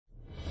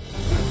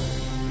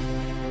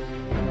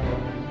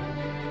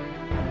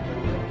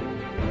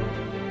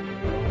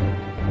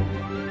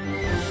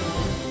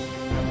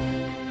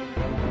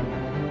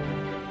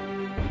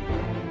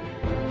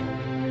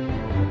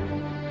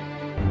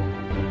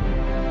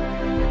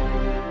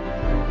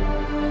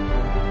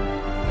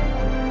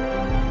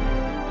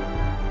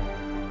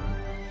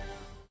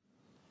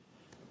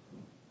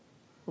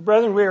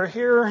Brethren, we are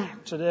here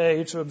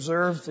today to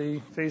observe the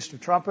Feast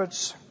of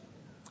Trumpets.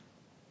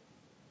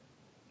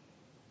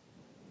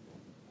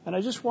 And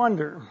I just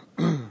wonder,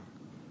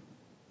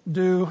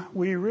 do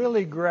we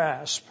really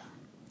grasp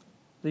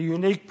the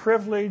unique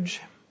privilege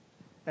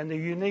and the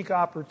unique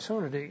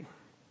opportunity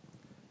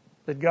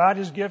that God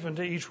has given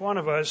to each one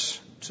of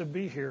us to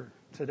be here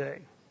today?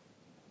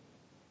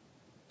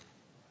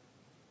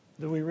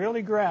 Do we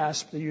really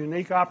grasp the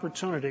unique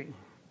opportunity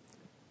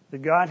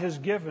that God has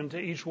given to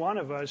each one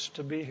of us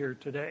to be here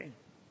today?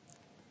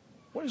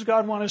 What does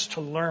God want us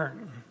to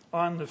learn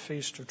on the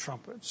Feast of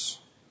Trumpets?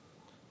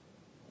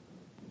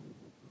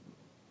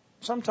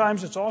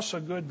 Sometimes it's also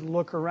good to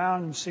look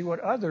around and see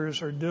what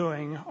others are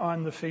doing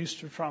on the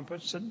Feast of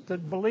Trumpets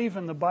that believe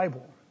in the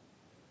Bible.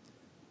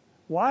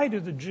 Why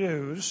do the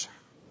Jews,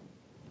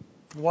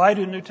 why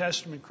do New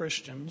Testament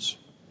Christians,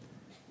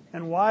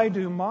 and why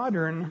do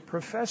modern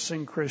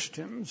professing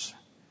Christians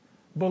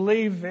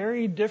believe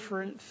very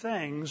different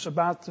things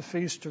about the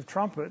Feast of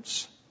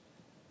Trumpets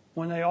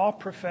when they all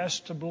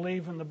profess to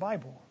believe in the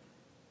Bible?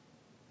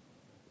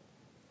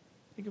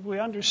 I think if we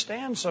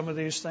understand some of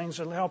these things,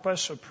 it'll help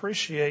us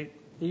appreciate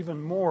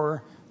even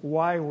more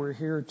why we're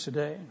here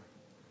today.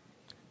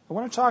 I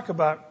want to talk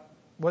about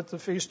what the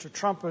Feast of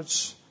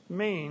Trumpets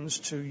means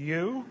to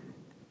you,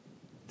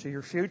 to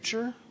your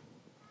future,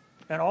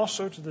 and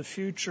also to the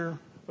future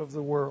of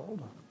the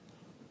world.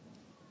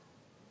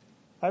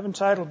 I've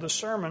entitled the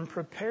sermon,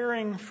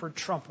 Preparing for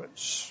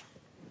Trumpets.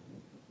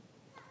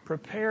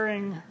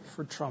 Preparing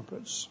for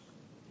Trumpets.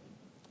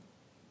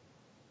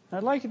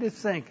 I'd like you to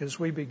think as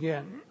we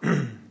begin,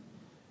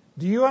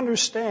 do you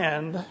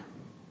understand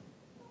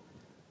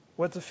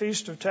what the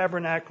Feast of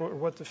Tabernacles,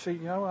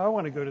 I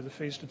want to go to the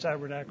Feast of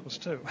Tabernacles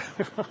too.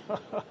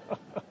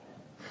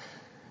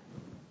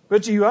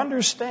 But do you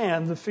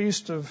understand the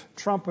Feast of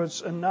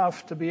Trumpets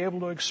enough to be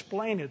able to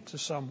explain it to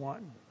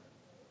someone?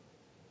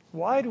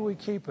 Why do we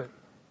keep it?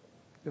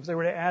 If they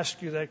were to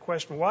ask you that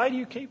question, why do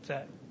you keep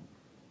that?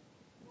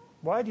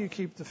 Why do you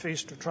keep the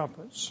Feast of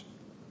Trumpets?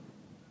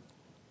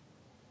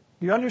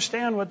 Do you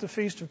understand what the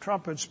Feast of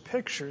Trumpets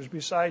pictures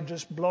besides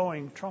just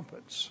blowing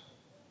trumpets?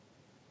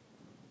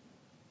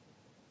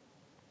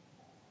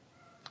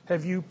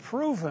 Have you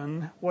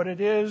proven what it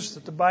is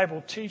that the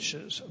Bible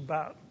teaches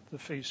about the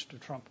Feast of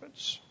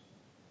Trumpets?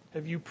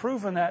 Have you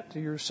proven that to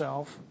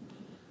yourself?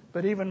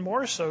 But even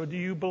more so, do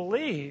you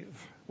believe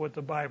what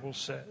the Bible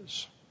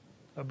says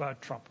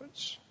about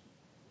trumpets?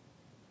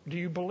 Do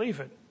you believe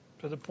it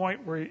to the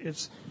point where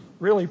it's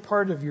really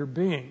part of your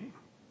being?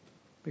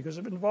 Because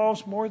it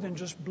involves more than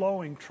just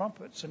blowing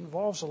trumpets. It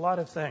involves a lot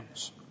of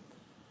things.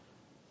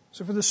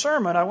 So for the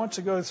sermon, I want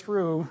to go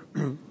through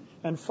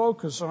and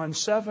focus on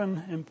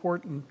 7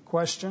 important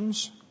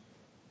questions.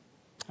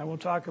 I will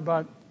talk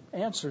about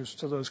answers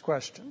to those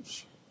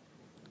questions.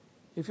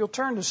 If you'll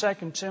turn to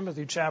 2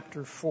 Timothy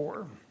chapter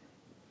 4.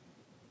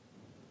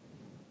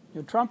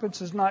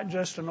 Trumpets is not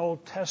just an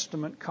Old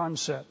Testament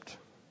concept.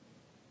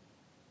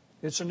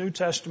 It's a New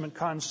Testament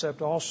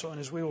concept also, and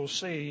as we will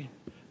see,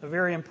 a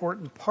very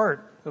important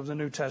part of the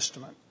New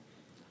Testament.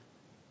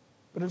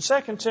 But in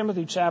 2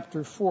 Timothy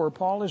chapter 4,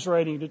 Paul is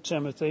writing to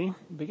Timothy,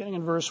 beginning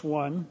in verse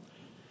 1.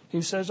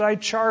 He says, I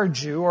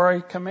charge you, or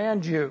I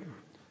command you,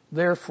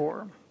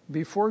 therefore,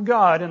 before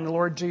God and the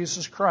Lord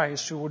Jesus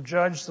Christ, who will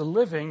judge the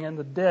living and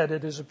the dead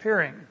at his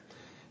appearing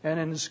and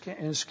in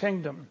his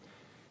kingdom.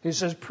 He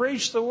says,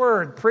 preach the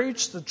word,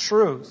 preach the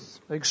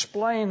truth,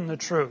 explain the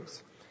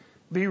truth.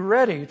 Be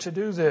ready to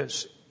do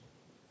this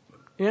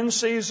in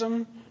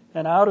season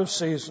and out of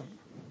season.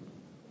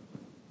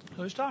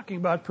 So he's talking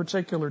about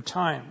particular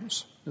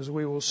times, as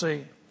we will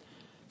see.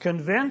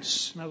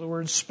 Convince, in other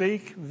words,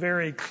 speak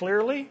very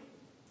clearly,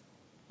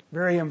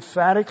 very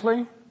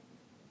emphatically.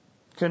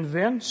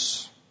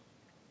 Convince,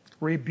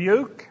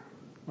 rebuke,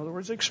 in other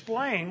words,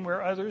 explain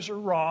where others are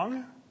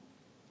wrong,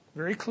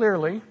 very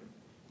clearly,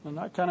 and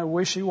not kind of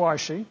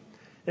wishy-washy.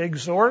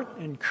 Exhort,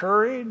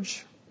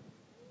 encourage.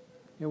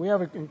 We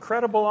have an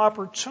incredible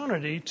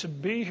opportunity to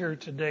be here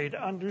today to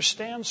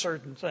understand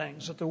certain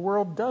things that the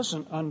world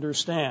doesn't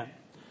understand.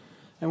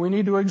 And we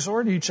need to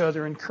exhort each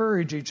other,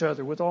 encourage each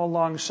other with all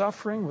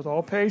long-suffering, with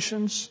all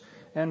patience,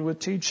 and with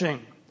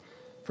teaching.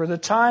 For the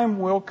time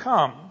will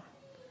come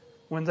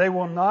when they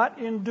will not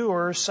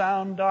endure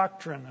sound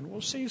doctrine. And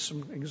we'll see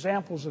some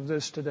examples of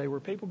this today where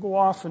people go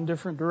off in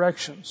different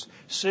directions,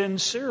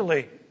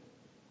 sincerely.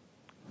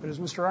 But as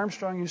Mr.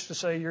 Armstrong used to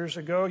say years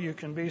ago, you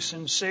can be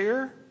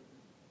sincere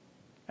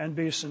and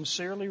be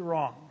sincerely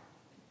wrong.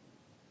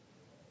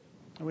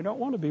 And we don't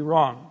want to be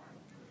wrong.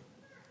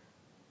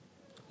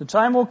 The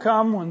time will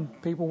come when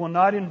people will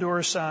not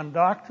endure sound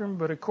doctrine,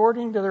 but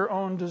according to their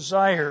own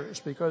desires,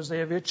 because they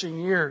have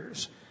itching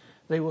ears,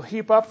 they will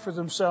heap up for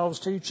themselves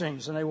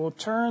teachings, and they will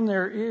turn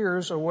their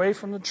ears away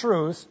from the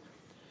truth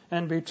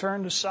and be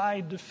turned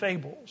aside to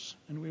fables.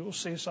 And we will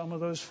see some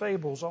of those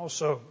fables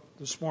also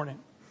this morning.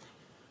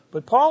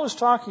 But Paul is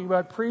talking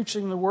about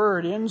preaching the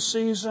word in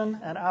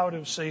season and out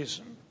of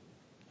season.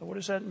 Now, what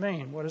does that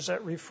mean? What does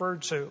that refer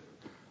to?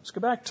 Let's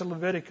go back to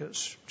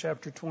Leviticus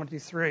chapter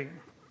 23.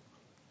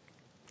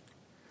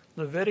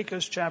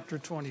 Leviticus chapter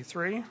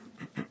 23,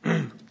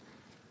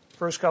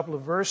 first couple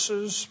of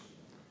verses,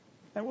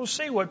 and we'll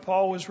see what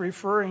Paul was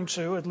referring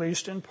to, at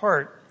least in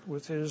part,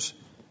 with his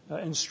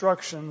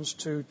instructions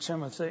to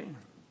Timothy.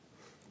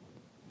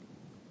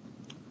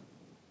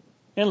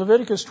 In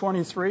Leviticus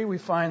 23, we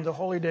find the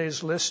holy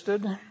days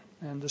listed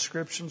and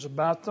descriptions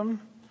about them.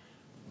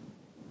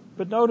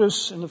 But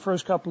notice in the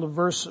first couple of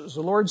verses,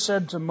 the Lord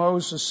said to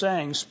Moses,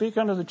 saying, "Speak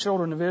unto the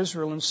children of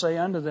Israel and say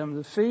unto them,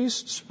 the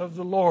feasts of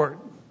the Lord,"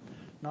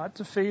 not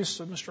the feasts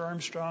of Mr.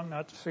 Armstrong,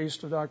 not the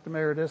feast of Dr.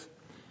 Meredith,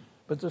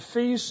 but the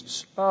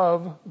feasts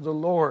of the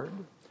Lord,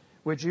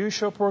 which you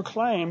shall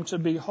proclaim to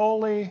be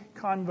holy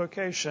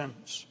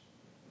convocations.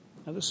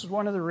 Now, this is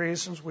one of the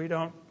reasons we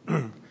don't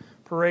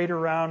parade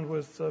around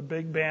with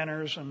big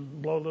banners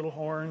and blow little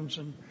horns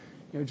and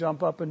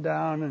jump up and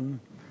down and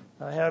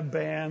have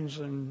bands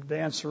and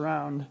dance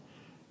around.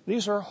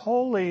 These are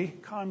holy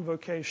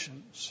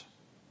convocations,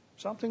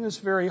 something that's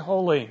very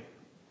holy.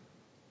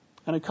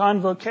 And a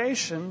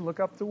convocation,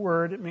 look up the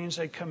word, it means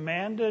a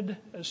commanded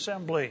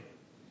assembly.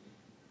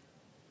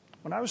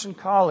 When I was in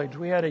college,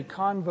 we had a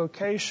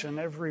convocation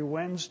every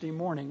Wednesday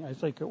morning, I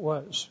think it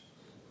was.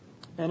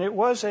 And it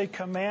was a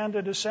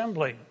commanded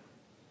assembly.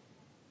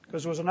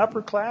 Because there was an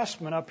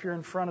upperclassman up here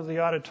in front of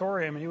the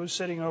auditorium, and he was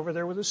sitting over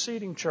there with a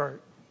seating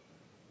chart.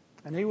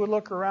 And he would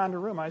look around the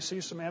room. I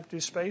see some empty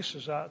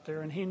spaces out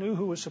there, and he knew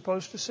who was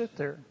supposed to sit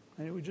there.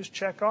 And he would just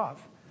check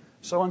off.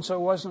 So-and-so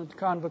wasn't at the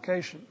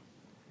convocation.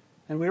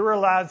 And we were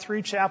allowed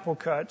 3 chapel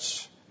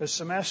cuts a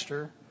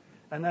semester,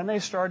 and then they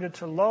started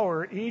to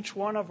lower each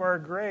one of our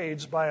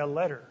grades by a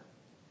letter.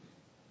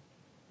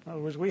 In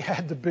other words, we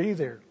had to be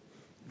there.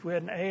 If we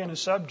had an A in a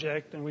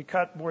subject and we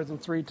cut more than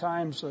 3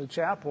 times a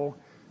chapel,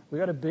 we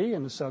got a B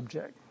in the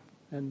subject.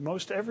 And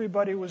most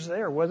everybody was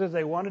there, whether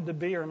they wanted to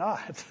be or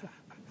not,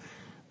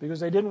 because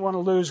they didn't want to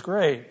lose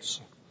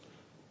grades.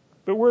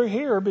 But we're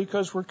here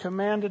because we're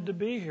commanded to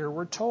be here.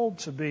 We're told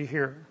to be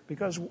here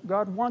because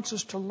God wants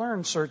us to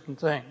learn certain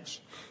things.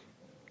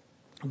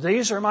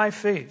 These are my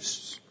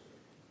feasts.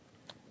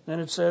 Then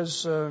it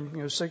says,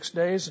 6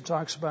 days. It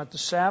talks about the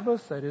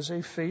Sabbath. That is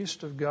a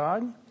feast of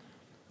God.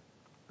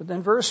 But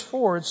then verse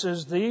 4, it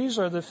says, these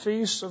are the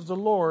feasts of the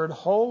Lord,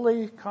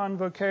 holy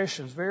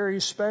convocations,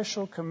 very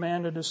special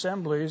commanded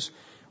assemblies,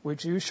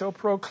 which you shall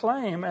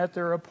proclaim at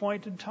their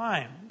appointed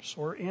times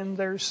or in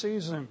their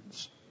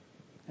seasons.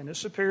 And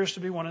this appears to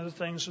be one of the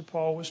things that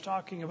Paul was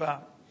talking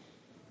about.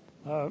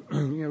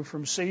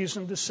 From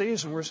season to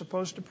season, we're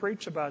supposed to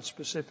preach about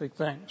specific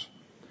things.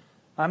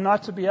 I'm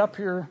not to be up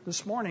here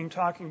this morning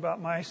talking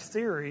about my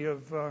theory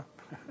of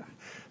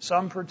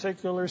some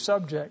particular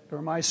subject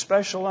or my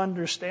special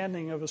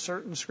understanding of a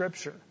certain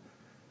scripture.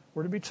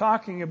 We're to be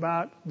talking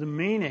about the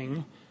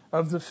meaning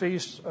of the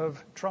Feast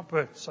of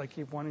Trumpets. I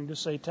keep wanting to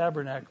say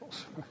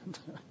tabernacles.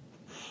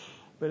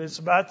 But it's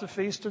about the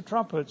Feast of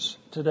Trumpets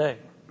today.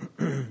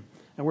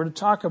 And we're to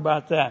talk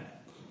about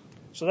that.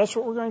 So that's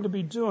what we're going to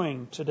be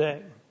doing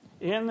today.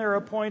 In their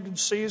appointed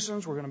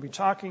seasons, we're going to be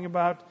talking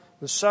about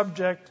the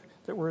subject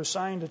that we're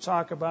assigned to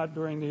talk about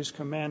during these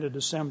commanded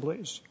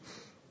assemblies.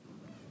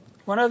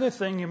 One other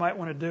thing you might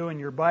want to do in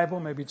your Bible,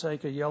 maybe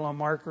take a yellow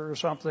marker or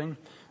something,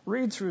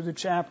 read through the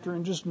chapter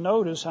and just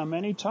notice how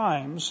many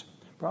times,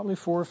 probably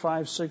 4,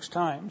 5, 6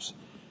 times,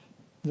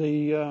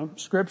 the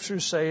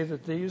scriptures say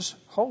that these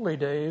holy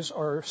days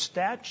are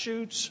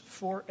statutes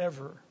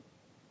forever.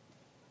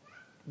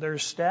 They're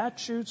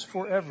statutes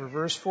forever.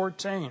 Verse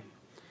 14,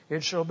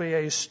 it shall be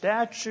a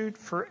statute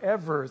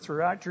forever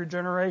throughout your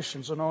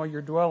generations and all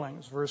your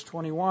dwellings. Verse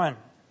 21,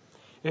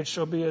 it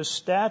shall be a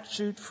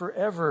statute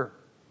forever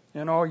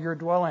in all your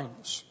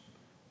dwellings.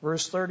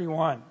 Verse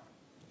 31,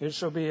 it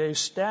shall be a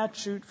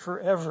statute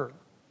forever.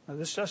 Now,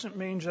 this doesn't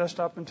mean just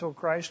up until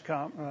Christ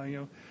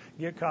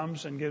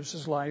comes and gives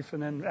his life,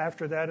 and then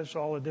after that it's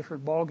all a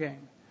different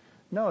ballgame.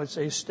 No, it's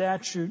a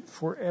statute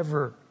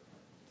forever.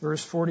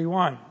 Verse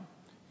 41,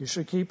 you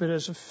shall keep it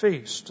as a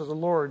feast to the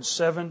Lord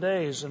 7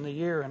 days in the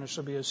year, and it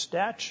shall be a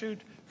statute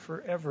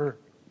forever.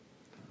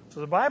 So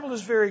the Bible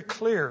is very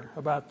clear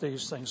about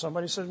these things.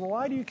 Somebody says, well,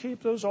 why do you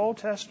keep those Old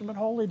Testament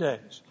holy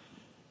days?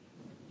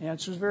 The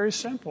answer is very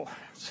simple.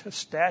 It's a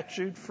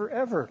statute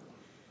forever.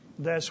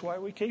 That's why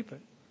we keep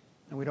it.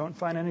 And we don't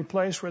find any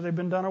place where they've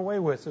been done away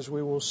with, as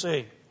we will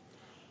see.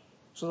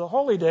 So the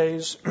holy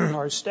days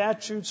are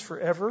statutes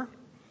forever.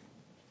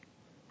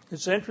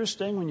 It's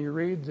interesting when you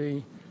read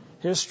the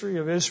history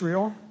of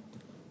Israel.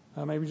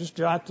 Maybe just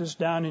jot this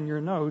down in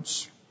your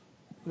notes.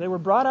 They were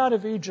brought out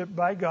of Egypt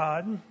by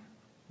God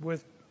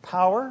with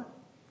power.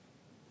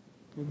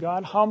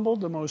 God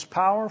humbled the most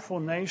powerful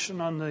nation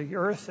on the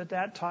earth at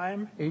that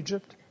time,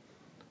 Egypt.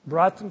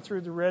 Brought them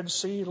through the Red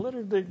Sea,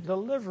 literally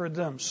delivered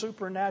them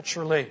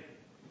supernaturally.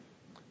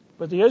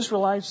 But the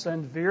Israelites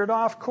then veered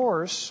off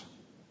course.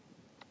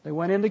 They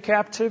went into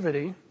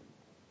captivity.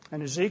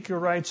 And Ezekiel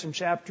writes in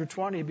chapter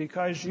 20,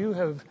 because you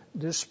have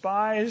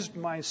despised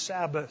my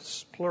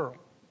Sabbaths, plural,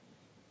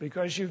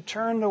 because you've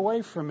turned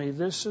away from me,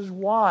 this is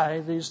why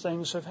these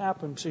things have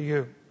happened to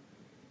you.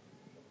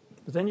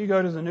 But then you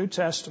go to the New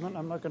Testament.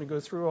 I'm not going to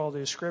go through all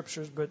these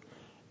scriptures, but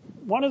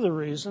One of the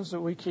reasons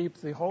that we keep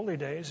the holy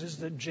days is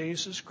that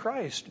Jesus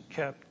Christ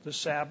kept the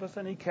Sabbath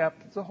and he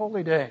kept the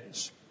holy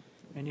days.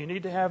 And you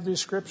need to have these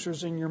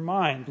scriptures in your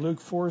mind. Luke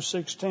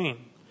 4:16,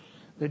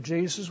 that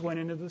Jesus went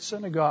into the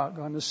synagogue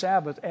on the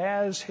Sabbath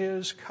as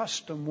his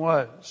custom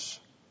was.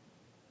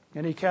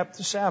 And he kept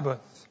the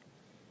Sabbath.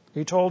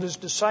 He told his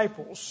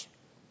disciples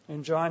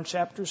in John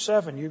chapter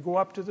 7, you go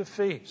up to the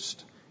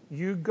feast.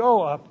 You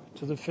go up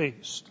to the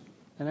feast.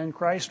 And then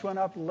Christ went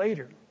up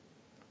later.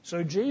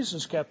 So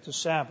Jesus kept the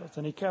Sabbath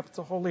and he kept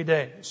the holy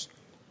days.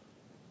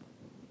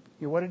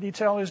 What did he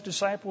tell his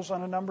disciples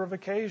on a number of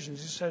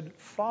occasions? He said,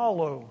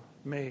 follow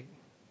me.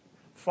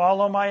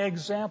 Follow my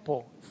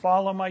example.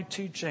 Follow my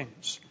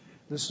teachings.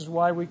 This is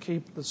why we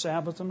keep the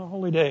Sabbath and the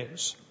holy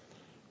days.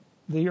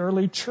 The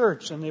early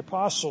church and the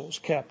apostles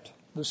kept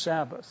the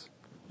Sabbath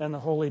and the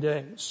holy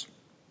days.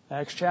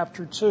 Acts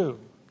chapter 2.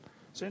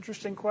 It's an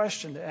interesting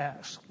question to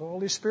ask. The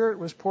Holy Spirit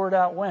was poured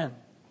out when?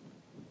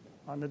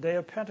 On the day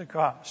of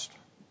Pentecost.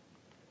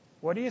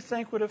 What do you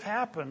think would have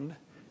happened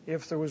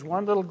if there was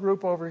one little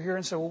group over here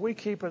and said, well, we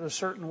keep it a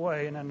certain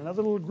way, and then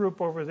another little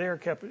group over there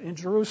kept it in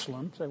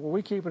Jerusalem, said, well,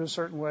 we keep it a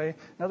certain way.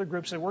 Another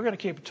group said, we're going to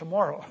keep it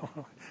tomorrow.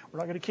 We're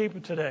not going to keep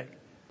it today.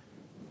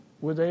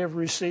 Would they have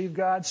received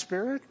God's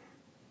Spirit?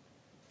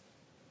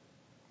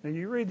 Now,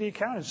 you read the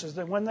account, it says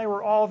that when they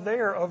were all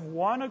there of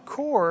one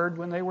accord,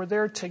 when they were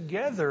there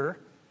together,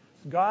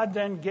 God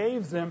then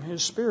gave them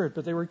His Spirit,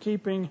 but they were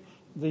keeping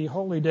the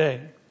holy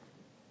day.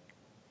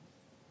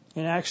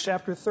 In Acts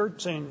chapter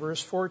 13,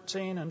 verse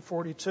 14 and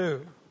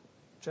 42,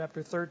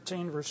 chapter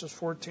 13, verses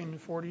 14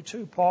 and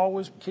 42, Paul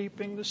was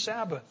keeping the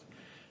Sabbath,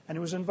 and he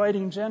was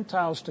inviting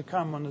Gentiles to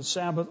come on the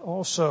Sabbath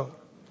also.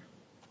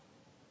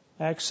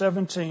 Acts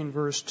 17,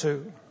 verse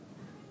 2,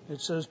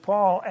 it says,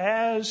 Paul,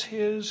 as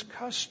his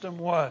custom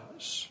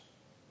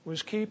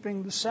was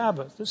keeping the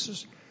Sabbath. This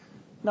is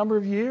a number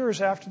of years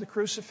after the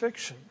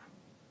crucifixion.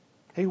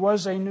 He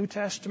was a New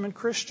Testament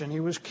Christian. He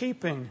was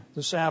keeping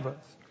the Sabbath.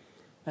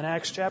 In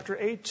Acts chapter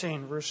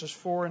 18, verses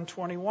 4 and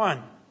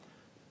 21,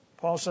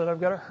 Paul said,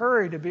 I've got to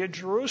hurry to be at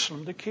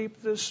Jerusalem to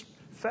keep this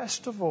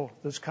festival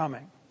that's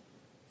coming.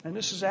 And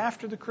this is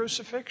after the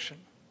crucifixion,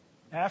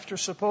 after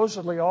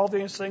supposedly all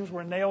these things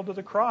were nailed to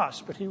the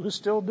cross, but he was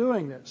still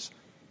doing this.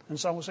 And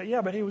some will say,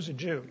 yeah, but he was a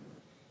Jew.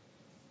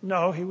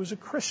 No, he was a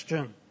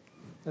Christian.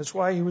 That's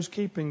why he was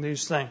keeping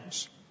these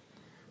things.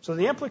 So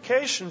the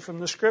implication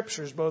from the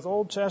Scriptures, both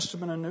Old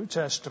Testament and New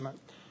Testament,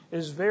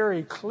 is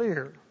very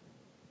clear.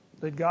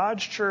 That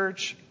God's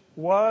church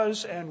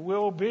was and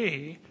will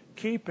be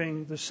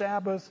keeping the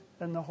Sabbath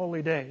and the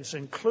holy days,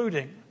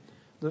 including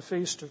the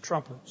Feast of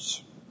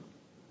Trumpets.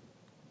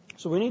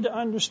 So we need to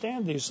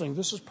understand these things.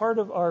 This is part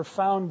of our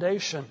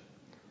foundation.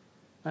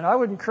 And I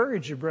would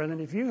encourage you,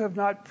 brethren, if you have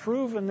not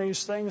proven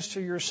these things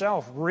to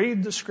yourself,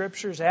 read the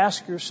Scriptures,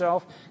 ask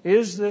yourself,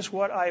 is this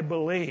what I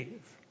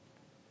believe?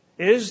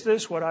 Is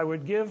this what I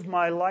would give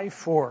my life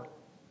for?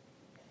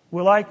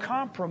 Will I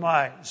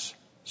compromise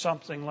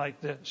something like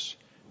this?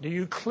 Do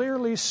you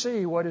clearly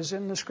see what is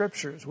in the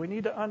Scriptures? We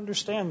need to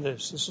understand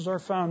this. This is our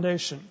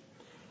foundation.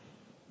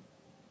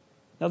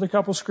 Another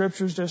couple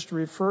scriptures just to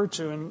refer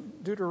to in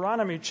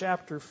Deuteronomy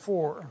chapter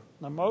 4.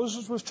 Now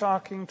Moses was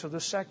talking to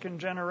the second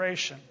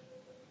generation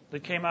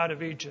that came out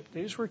of Egypt.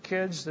 These were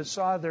kids that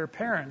saw their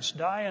parents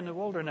die in the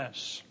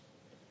wilderness.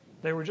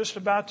 They were just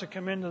about to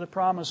come into the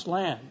promised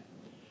land.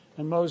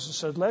 And Moses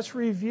said, let's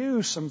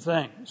review some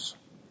things.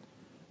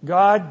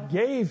 God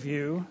gave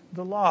you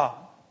the law.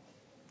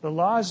 The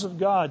laws of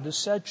God to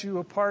set you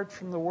apart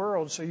from the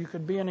world so you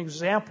could be an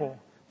example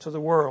to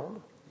the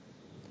world.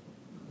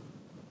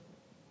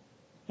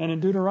 And in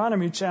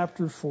Deuteronomy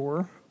chapter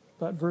 4,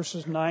 about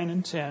verses 9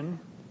 and 10,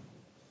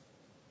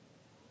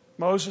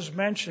 Moses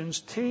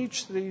mentions,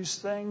 teach these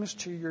things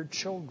to your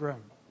children.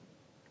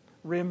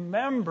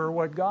 Remember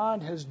what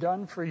God has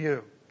done for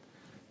you.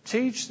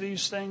 Teach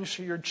these things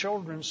to your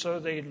children so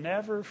they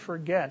never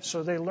forget,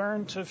 so they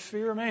learn to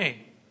fear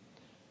me.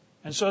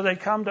 And so they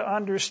come to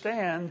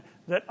understand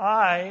that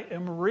I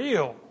am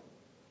real.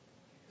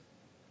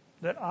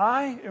 That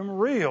I am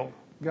real,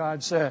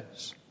 God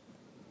says.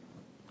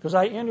 Because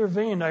I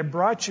intervened, I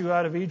brought you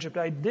out of Egypt,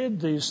 I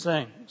did these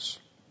things.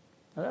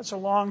 Now that's a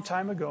long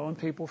time ago and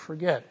people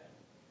forget.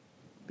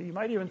 But you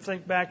might even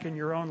think back in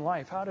your own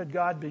life. How did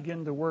God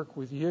begin to work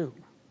with you?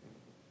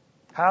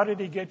 How did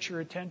He get your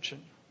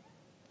attention?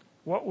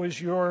 What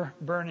was your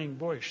burning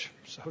bush,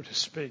 so to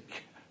speak?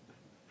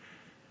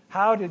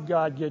 How did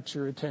God get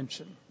your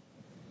attention?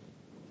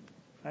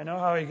 I know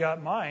how He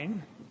got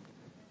mine.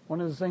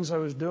 One of the things I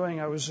was doing,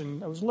 I was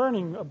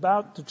learning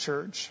about the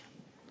church,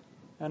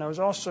 and I was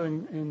also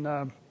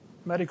in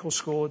medical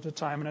school at the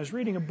time, and I was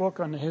reading a book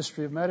on the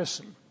history of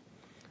medicine.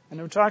 And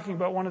they were talking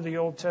about one of the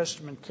Old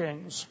Testament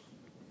kings.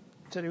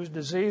 It said he was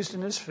diseased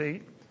in his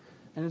feet,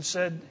 and it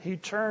said he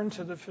turned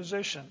to the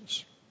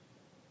physicians.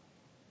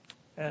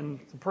 And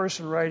the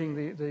person writing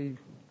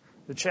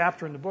the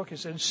chapter in the book, he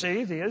said,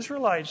 see, the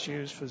Israelites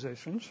used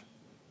physicians,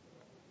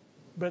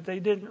 but they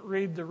didn't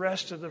read the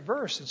rest of the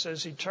verse. It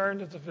says he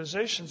turned to the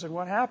physicians, and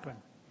what happened?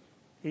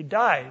 He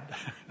died.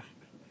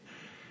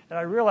 And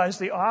I realized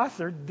the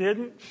author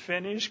didn't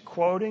finish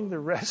quoting the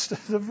rest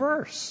of the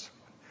verse.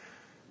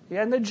 He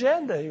had an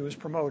agenda he was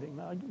promoting.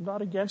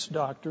 Not against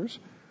doctors,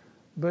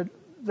 but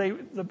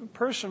the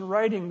person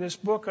writing this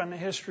book on the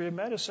history of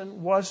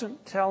medicine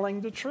wasn't telling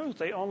the truth.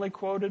 They only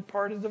quoted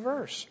part of the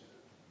verse.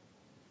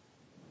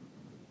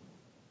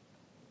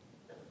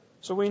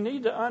 So we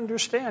need to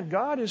understand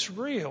God is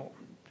real.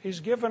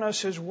 He's given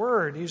us His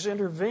Word. He's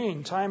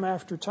intervened time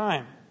after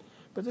time.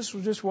 But this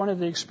was just one of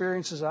the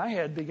experiences I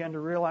had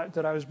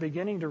that I was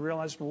beginning to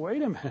realize, well,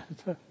 wait a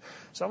minute.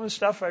 Some of the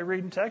stuff I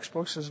read in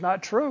textbooks is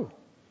not true.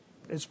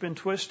 It's been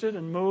twisted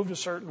and moved a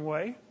certain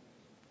way,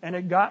 and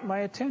it got my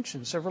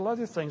attention. Several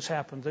other things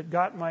happened that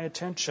got my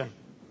attention.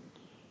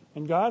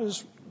 And God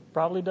has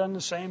probably done the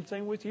same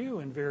thing with you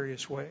in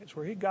various ways,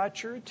 where He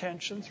got your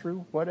attention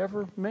through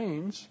whatever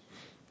means.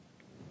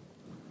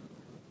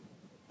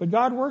 But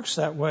God works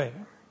that way.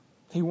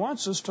 He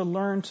wants us to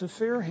learn to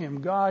fear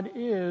Him. God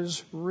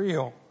is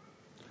real.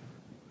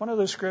 One of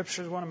the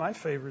scriptures, one of my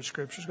favorite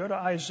scriptures, go to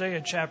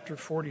Isaiah chapter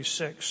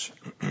 46.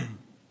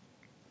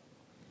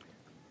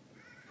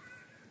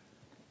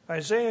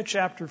 Isaiah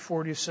chapter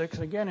 46,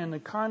 again in the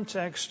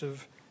context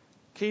of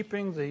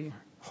keeping the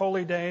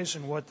holy days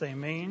and what they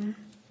mean.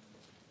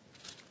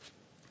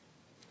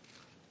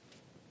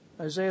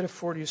 Isaiah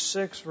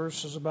 46,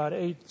 verses about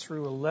 8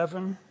 through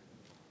 11.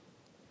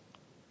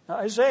 Now,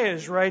 Isaiah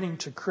is writing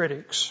to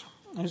critics.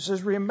 He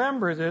says,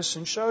 remember this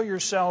and show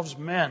yourselves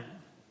men.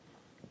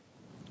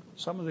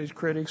 Some of these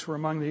critics were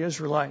among the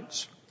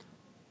Israelites.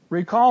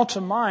 Recall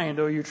to mind,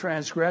 O you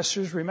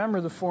transgressors,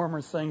 remember the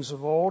former things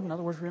of old. In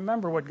other words,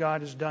 remember what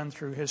God has done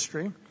through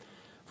history.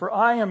 For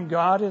I am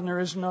God and there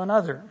is none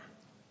other.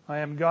 I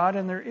am God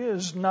and there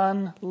is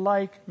none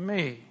like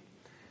me.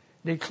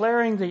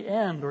 Declaring the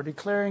end or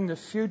declaring the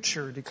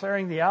future,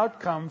 declaring the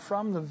outcome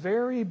from the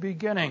very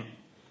beginning.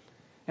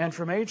 And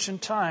from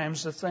ancient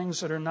times, the things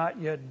that are not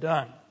yet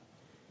done.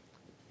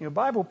 You know,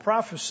 Bible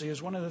prophecy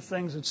is one of the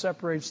things that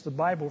separates the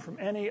Bible from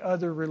any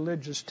other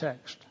religious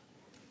text.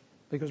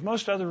 Because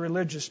most other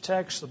religious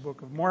texts, the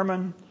Book of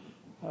Mormon,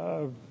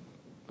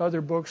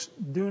 other books,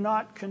 do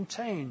not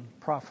contain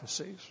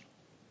prophecies.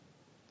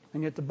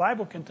 And yet the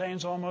Bible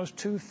contains almost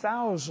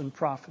 2,000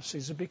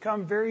 prophecies that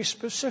become very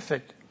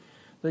specific,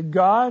 that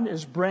God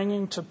is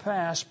bringing to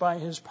pass by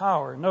His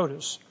power.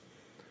 Notice,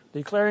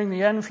 declaring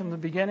the end from the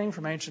beginning,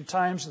 from ancient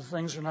times, the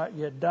things are not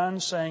yet done,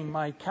 saying,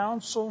 my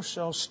counsel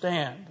shall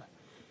stand.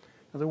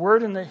 Now, the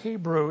word in the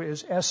Hebrew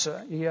is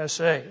Esa,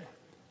 E-S-A.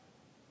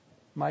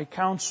 My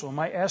counsel,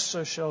 my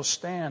Esa shall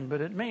stand,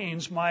 but it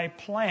means my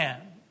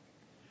plan,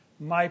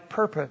 my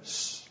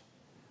purpose.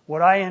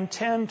 What I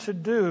intend to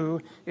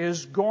do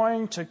is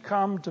going to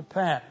come to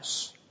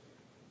pass.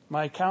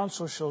 My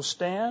counsel shall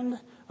stand,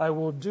 I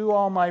will do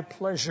all my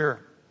pleasure.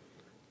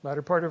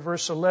 Latter part of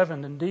verse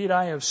 11, indeed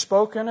I have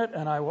spoken it,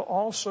 and I will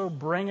also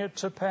bring it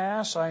to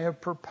pass. I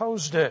have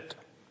proposed it,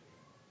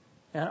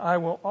 and I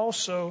will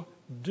also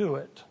do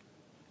it.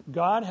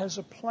 God has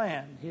a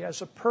plan. He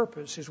has a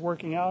purpose He's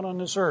working out on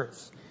this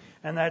earth.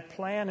 And that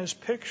plan is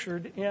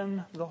pictured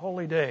in the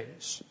holy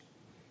days.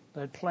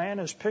 That plan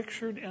is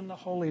pictured in the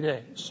holy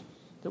days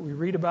that we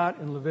read about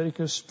in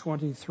Leviticus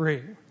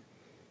 23.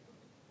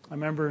 I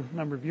remember a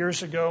number of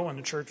years ago when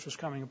the church was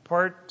coming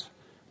apart,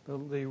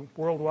 the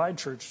worldwide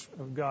Church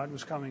of God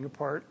was coming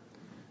apart.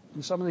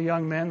 And some of the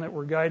young men that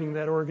were guiding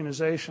that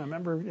organization, I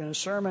remember in a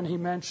sermon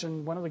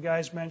one of the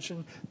guys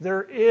mentioned,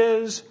 there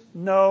is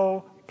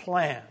no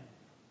plan.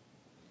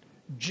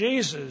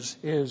 Jesus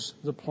is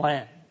the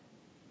plan.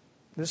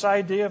 This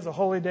idea of the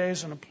holy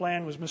days and a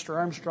plan was Mr.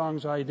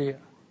 Armstrong's idea.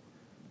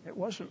 It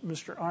wasn't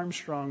Mr.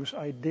 Armstrong's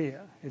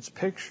idea. It's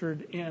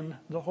pictured in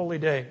the holy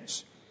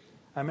days.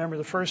 I remember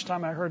the first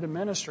time I heard a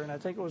minister, and I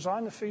think it was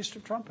on the Feast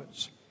of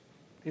Trumpets.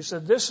 He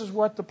said, this is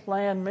what the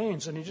plan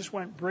means. And he just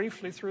went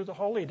briefly through the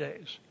holy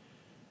days.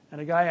 And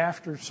a guy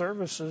after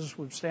services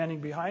was standing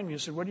behind me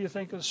and said, what do you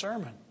think of the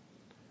sermon?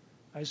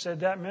 I said,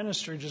 that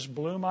minister just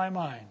blew my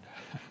mind.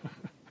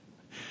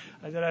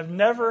 I said, I've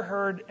never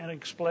heard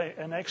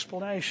an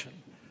explanation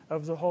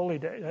of the holy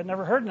days. I'd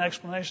never heard an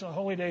explanation of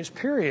the holy days,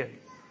 period.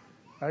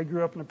 I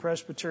grew up in a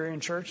Presbyterian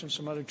church and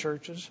some other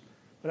churches,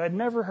 but I'd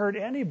never heard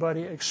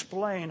anybody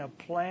explain a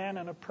plan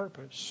and a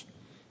purpose.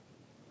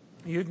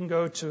 You can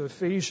go to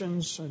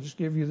Ephesians, I'll just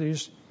give you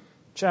these,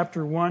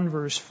 chapter 1,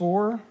 verse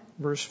 4,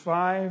 verse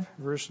 5,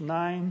 verse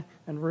 9,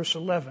 and verse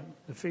 11.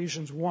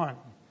 Ephesians 1,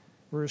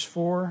 verse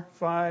 4,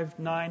 5,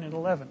 9, and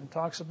 11. It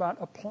talks about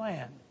a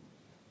plan.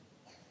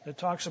 It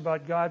talks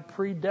about God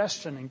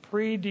predetermining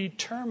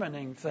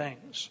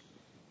things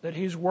that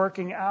He's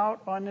working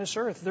out on this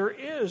earth. There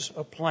is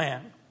a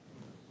plan.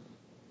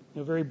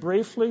 Very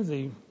briefly,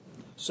 the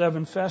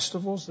 7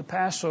 festivals, the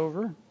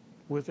Passover,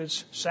 with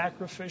its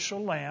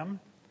sacrificial lamb,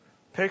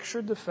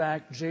 pictured the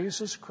fact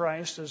Jesus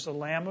Christ as the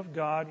Lamb of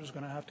God was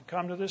going to have to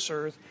come to this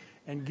earth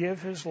and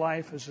give His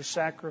life as a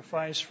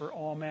sacrifice for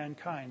all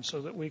mankind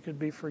so that we could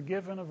be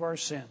forgiven of our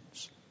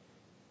sins.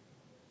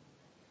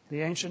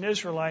 The ancient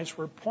Israelites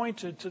were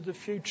pointed to the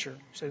future.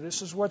 Say,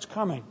 this is what's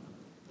coming.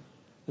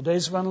 The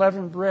days of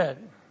unleavened bread.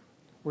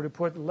 We're to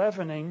put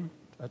leavening,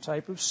 a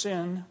type of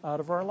sin, out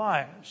of our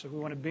lives. If we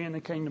want to be in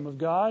the kingdom of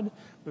God,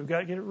 we've got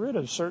to get rid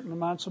of certain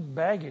amounts of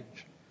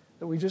baggage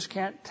that we just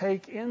can't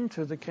take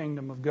into the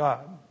kingdom of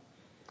God.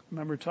 I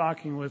remember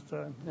talking with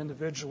an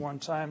individual one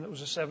time that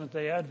was a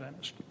Seventh-day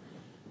Adventist,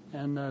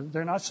 and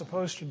they're not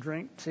supposed to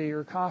drink tea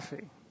or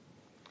coffee.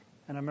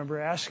 And I remember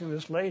asking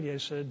this lady, I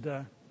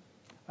said,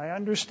 I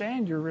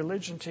understand your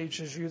religion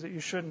teaches you that you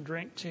shouldn't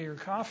drink tea or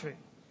coffee.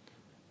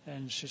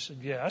 And she said,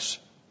 yes.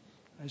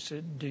 I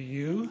said, do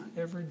you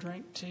ever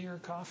drink tea or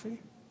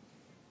coffee?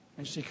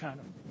 And she kind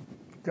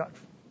of got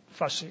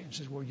fussy and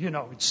said, well,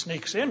 it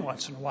sneaks in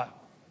once in a while.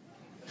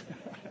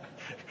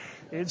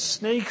 It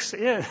sneaks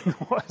in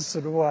once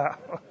in a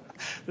while.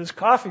 This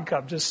coffee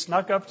cup just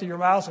snuck up to your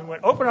mouth and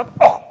went, open up.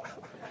 Oh!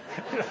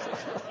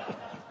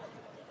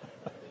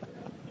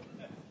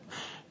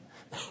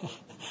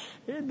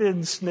 It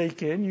didn't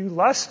sneak in. You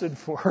lusted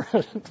for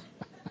it.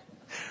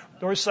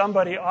 Or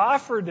somebody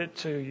offered it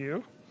to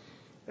you.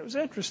 It was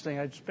interesting.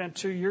 I spent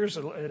 2 years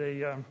at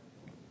a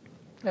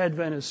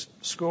Adventist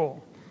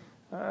school.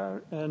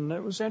 And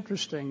it was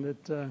interesting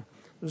that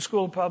the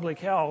School of Public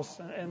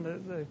Health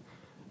and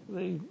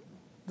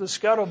the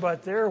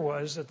scuttlebutt there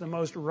was that the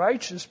most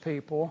righteous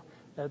people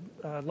at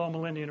Loma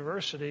Linda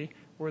University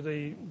were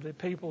the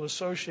people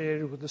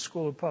associated with the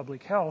School of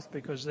Public Health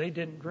because they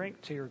didn't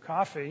drink tea or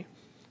coffee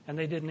and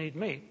they didn't eat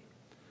meat.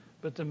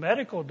 But the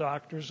medical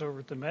doctors over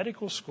at the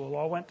medical school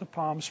all went to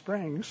Palm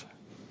Springs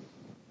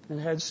and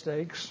had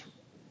steaks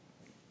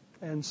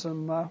and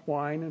some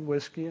wine and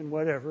whiskey and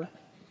whatever.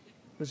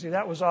 But see,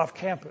 that was off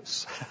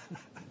campus.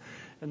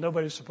 And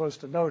nobody's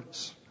supposed to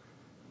notice.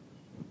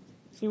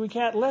 See, we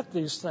can't let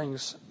these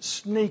things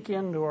sneak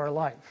into our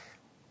life.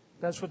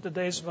 That's what the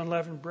days of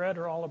unleavened bread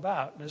are all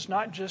about. And it's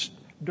not just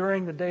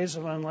during the days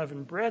of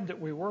unleavened bread that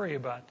we worry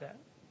about that.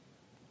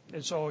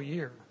 It's all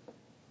year.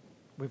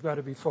 We've got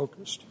to be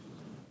focused.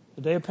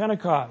 The day of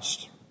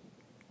Pentecost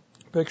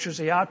pictures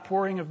the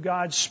outpouring of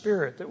God's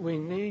Spirit, that we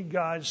need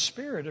God's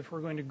Spirit if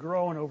we're going to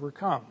grow and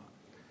overcome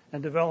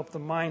and develop the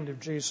mind of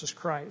Jesus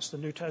Christ. The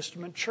New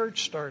Testament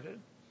church started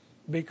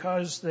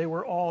because they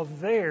were all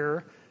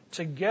there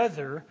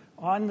together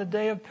on the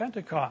day of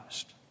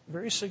Pentecost. A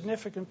very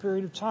significant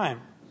period of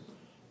time.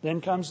 Then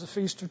comes the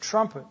Feast of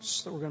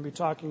Trumpets that we're going to be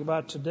talking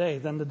about today.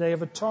 Then the Day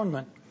of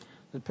Atonement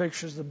that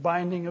pictures the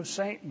binding of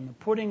Satan, the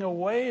putting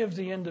away of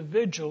the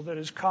individual that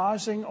is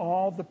causing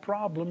all the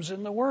problems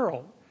in the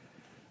world.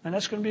 And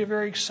that's going to be a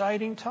very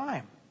exciting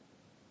time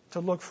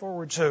to look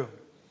forward to.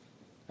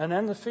 And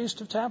then the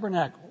Feast of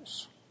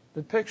Tabernacles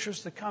that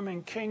pictures the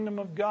coming kingdom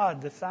of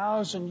God, the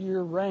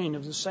 1,000-year reign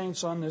of the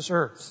saints on this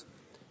earth.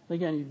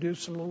 Again, you do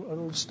a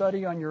little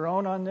study on your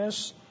own on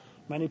this.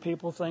 Many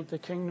people think the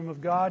kingdom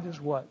of God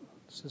is what?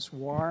 It's this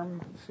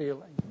warm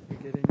feeling you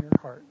get in your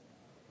heart.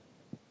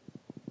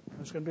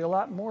 There's going to be a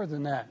lot more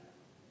than that.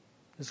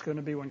 It's going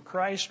to be when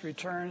Christ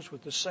returns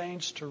with the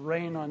saints to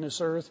reign on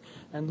this earth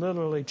and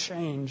literally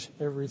change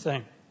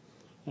everything.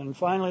 And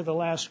finally, the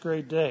last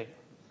great day.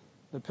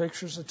 The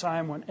picture's the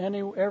time when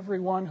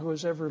everyone who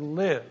has ever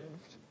lived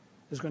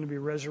is going to be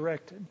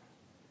resurrected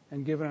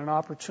and given an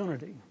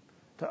opportunity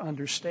to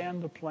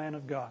understand the plan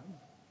of God.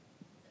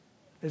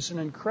 It's an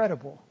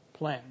incredible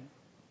plan.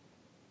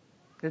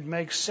 It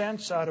makes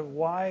sense out of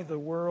why the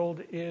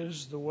world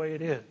is the way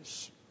it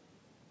is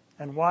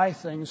and why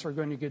things are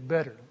going to get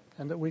better,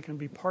 and that we can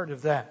be part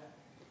of that.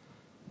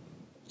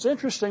 It's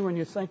interesting when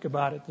you think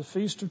about it. The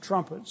Feast of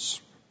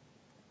Trumpets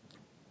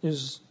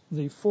is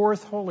the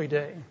fourth holy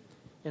day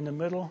in the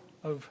middle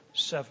of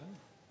 7.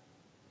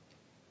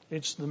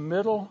 It's the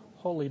middle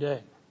holy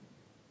day.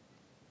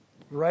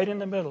 Right in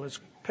the middle. It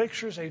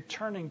pictures a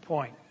turning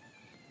point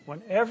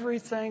when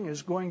everything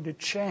is going to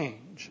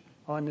change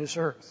on this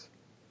earth.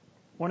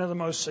 One of the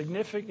most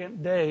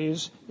significant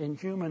days in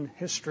human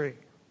history.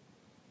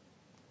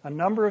 A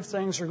number of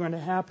things are going to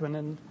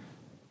happen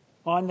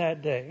on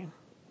that day,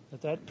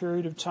 at that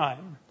period of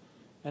time.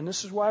 And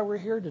this is why we're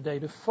here today,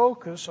 to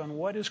focus on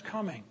what is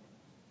coming,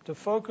 to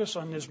focus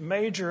on this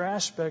major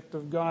aspect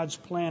of God's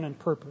plan and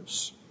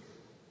purpose.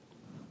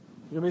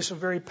 There'll be some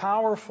very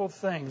powerful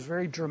things,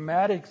 very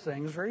dramatic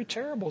things, very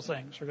terrible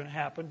things are going to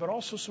happen, but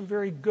also some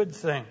very good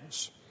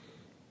things.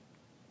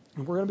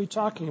 And we're going to be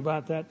talking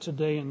about that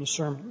today in the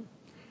sermon.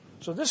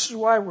 So this is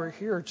why we're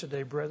here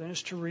today, brethren,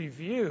 is to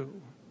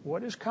review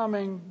what is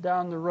coming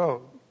down the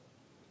road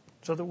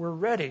so that we're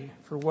ready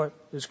for what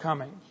is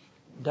coming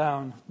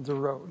down the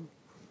road.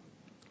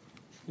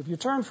 If you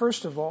turn,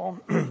 first of all,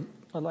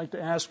 I'd like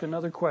to ask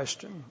another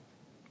question.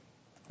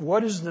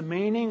 What is the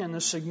meaning and the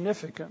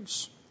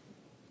significance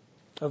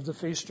of the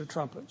Feast of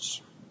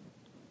Trumpets?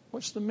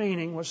 What's the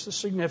meaning? What's the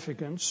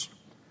significance?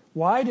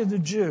 Why do the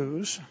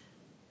Jews,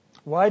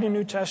 why do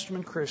New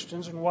Testament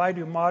Christians, and why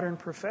do modern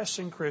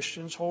professing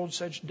Christians hold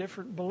such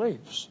different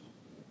beliefs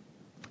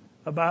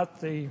about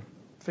the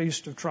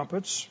Feast of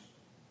Trumpets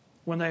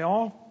when they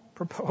all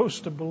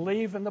propose to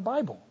believe in the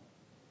Bible?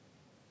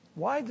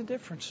 Why the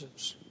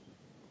differences?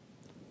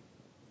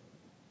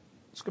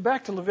 Let's go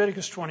back to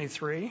Leviticus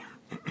 23.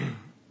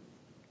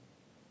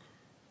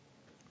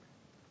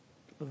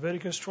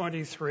 Leviticus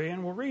 23,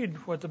 and we'll read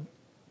what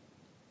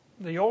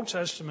the Old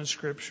Testament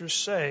scriptures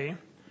say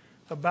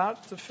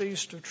about the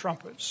Feast of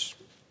Trumpets.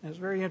 It's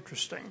very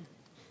interesting.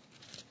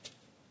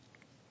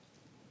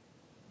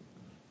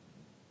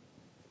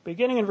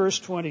 Beginning in verse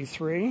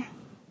 23,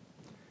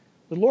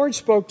 the Lord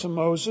spoke to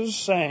Moses,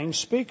 saying,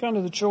 "Speak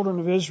unto the children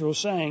of Israel,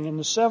 saying, in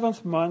the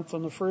 7th month,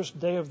 on the 1st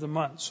day of the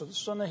month," so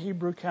this is on the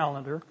Hebrew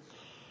calendar,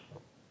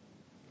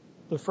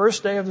 the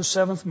 1st day of the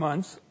 7th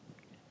month.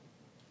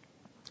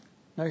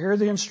 Now here are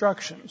the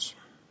instructions.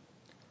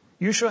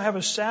 "You shall have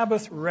a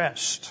Sabbath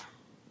rest,"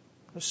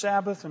 a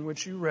Sabbath in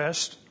which you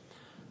rest,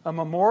 "a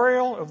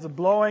memorial of the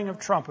blowing of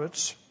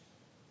trumpets."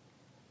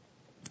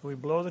 We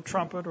blow the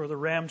trumpet or the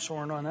ram's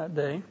horn on that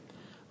day.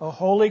 "A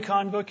holy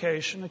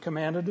convocation," a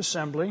commanded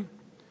assembly.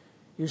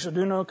 "You shall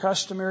do no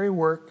customary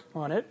work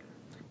on it,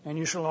 and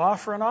you shall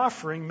offer an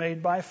offering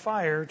made by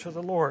fire to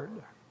the Lord."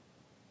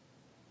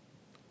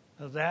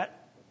 Now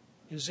that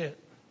is it.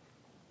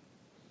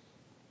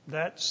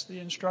 That's the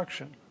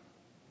instruction.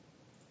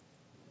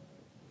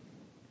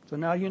 So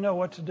now you know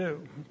what to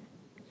do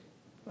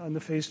on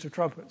the Feast of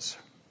Trumpets.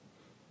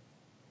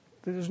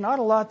 There's not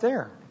a lot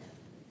there.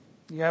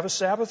 You have a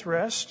Sabbath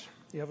rest.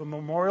 You have a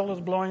memorial of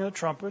the blowing of the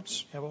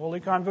trumpets. You have a holy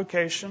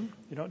convocation.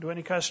 You don't do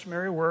any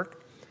customary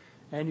work.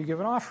 And you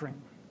give an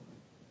offering.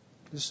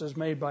 This is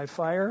made by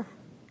fire.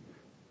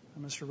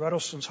 And Mr.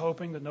 Ruddleston's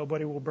hoping that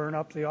nobody will burn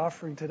up the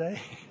offering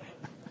today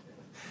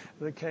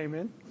that came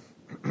in.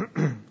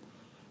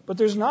 But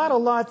there's not a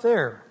lot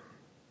there.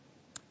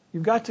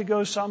 You've got to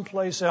go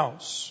someplace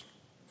else.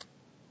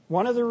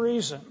 One of the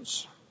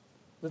reasons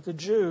that the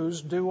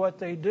Jews do what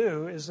they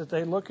do is that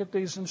they look at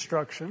these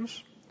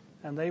instructions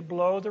and they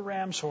blow the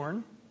ram's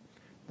horn.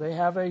 They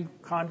have a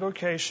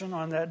convocation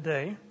on that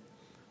day,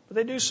 but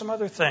they do some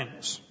other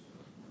things.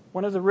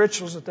 One of the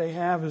rituals that they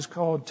have is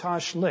called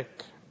Tashlik,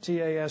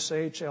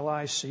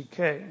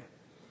 Tashlick,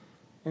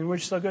 in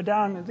which they'll go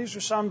down. These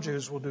are some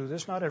Jews will do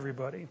this, not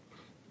everybody.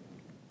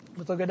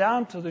 But they'll go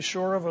down to the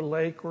shore of a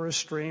lake or a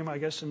stream. I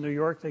guess in New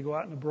York they go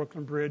out in the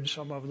Brooklyn Bridge,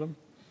 some of them.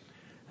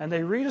 And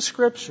they read a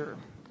scripture.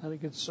 I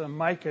think it's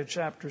Micah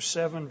chapter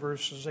 7,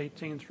 verses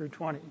 18 through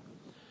 20,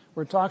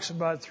 where it talks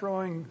about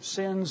throwing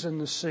sins in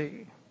the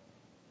sea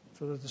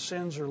so that the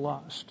sins are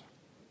lost.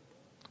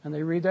 And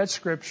they read that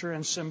scripture,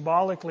 and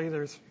symbolically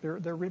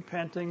they're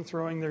repenting,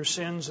 throwing their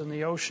sins in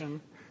the ocean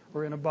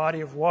or in a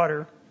body of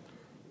water.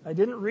 I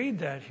didn't read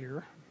that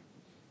here,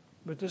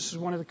 but this is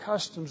one of the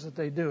customs that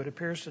they do. It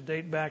appears to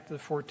date back to the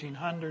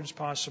 1400s,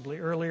 possibly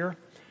earlier.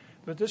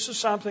 But this is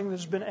something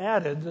that's been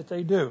added that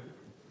they do.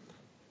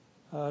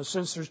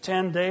 Since there's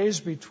 10 days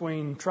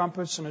between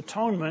trumpets and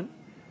atonement,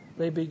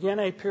 they begin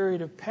a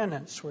period of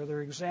penance where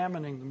they're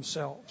examining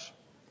themselves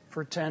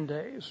for 10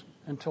 days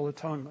until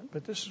atonement.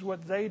 But this is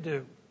what they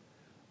do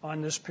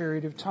on this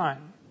period of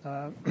time,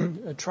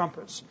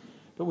 trumpets.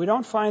 But we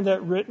don't find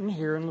that written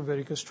here in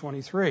Leviticus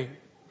 23.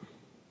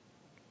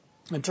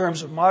 In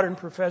terms of modern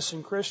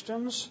professing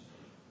Christians,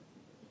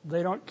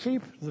 they don't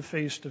keep the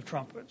Feast of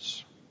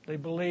Trumpets. They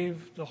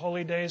believe the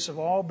holy days have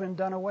all been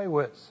done away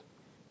with.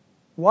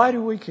 Why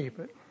do we keep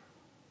it?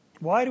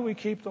 Why do we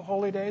keep the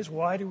holy days?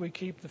 Why do we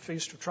keep the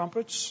Feast of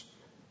Trumpets?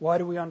 Why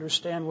do we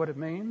understand what it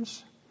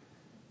means?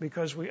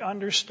 Because we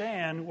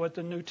understand what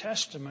the New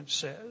Testament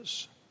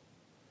says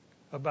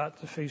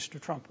about the Feast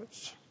of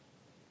Trumpets.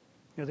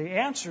 You know, the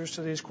answers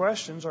to these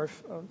questions are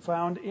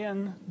found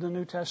in the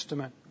New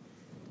Testament.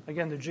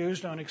 Again, the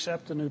Jews don't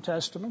accept the New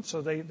Testament,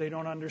 so they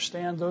don't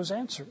understand those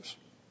answers.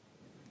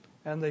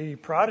 And the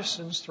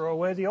Protestants throw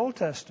away the Old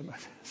Testament.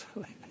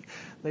 So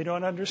they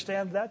don't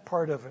understand that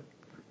part of it.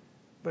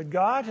 But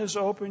God has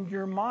opened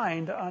your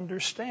mind to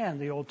understand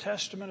the Old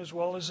Testament as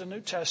well as the New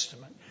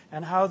Testament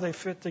and how they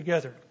fit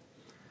together.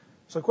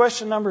 So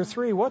question number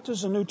 3, what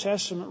does the New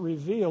Testament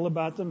reveal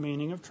about the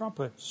meaning of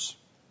trumpets?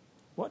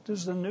 What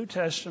does the New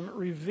Testament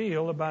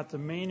reveal about the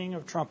meaning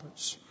of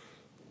trumpets?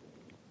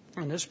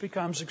 And this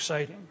becomes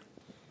exciting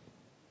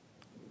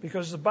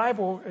because the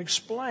Bible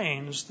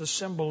explains the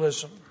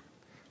symbolism.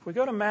 If we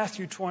go to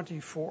Matthew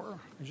 24,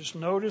 and just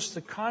notice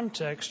the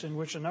context in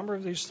which a number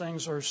of these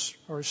things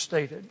are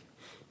stated.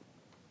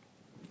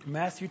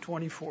 Matthew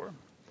 24,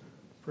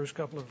 first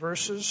couple of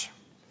verses.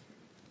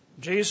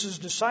 Jesus'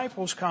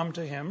 disciples come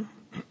to him.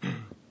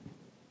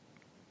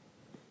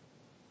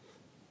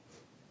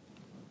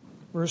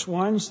 Verse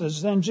 1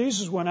 says, "Then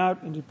Jesus went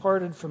out and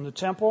departed from the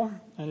temple,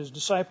 and his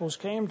disciples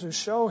came to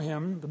show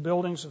him the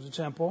buildings of the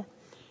temple.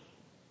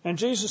 And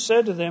Jesus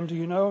said to them, do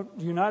you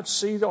not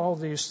see all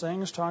these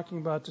things?" Talking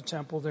about the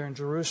temple there in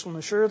Jerusalem.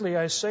 "Assuredly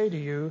I say to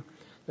you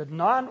that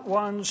not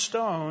one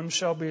stone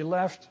shall be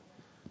left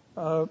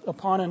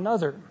upon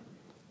another,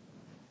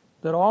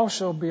 that all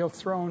shall be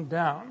thrown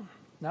down."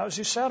 Now as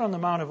he sat on the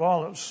Mount of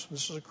Olives,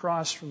 this is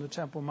across from the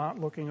Temple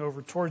Mount looking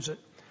over towards it,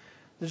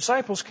 the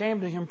disciples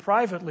came to him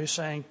privately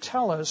saying,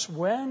 "Tell us,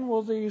 when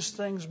will these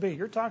things be?"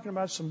 You're talking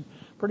about some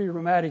pretty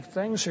dramatic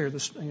things here.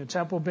 The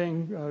temple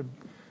being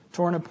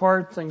torn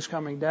apart, things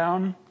coming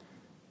down.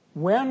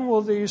 "When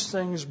will these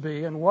things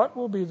be, and what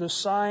will be the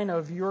sign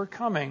of your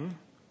coming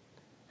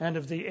and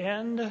of the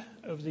end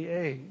of the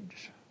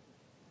age.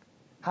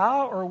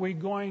 How are we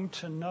going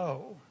to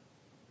know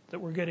that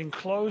we're getting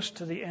close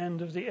to the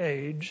end of the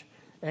age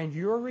and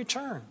your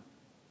return?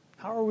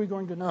 How are we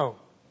going to know?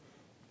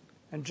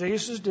 And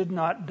Jesus did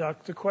not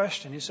duck the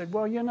question. He said,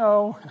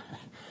 well,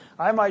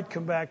 I might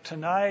come back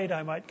tonight.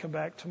 I might come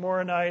back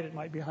tomorrow night. It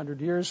might be 100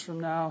 years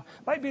from now.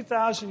 It might be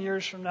 1,000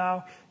 years from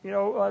now.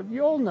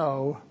 You'll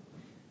know.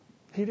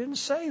 He didn't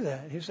say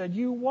that. He said,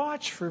 you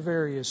watch for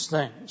various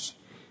things.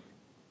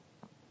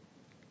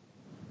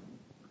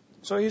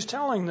 So he's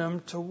telling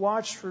them to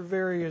watch for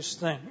various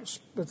things.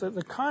 But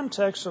the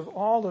context of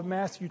all of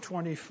Matthew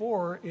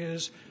 24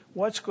 is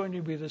what's going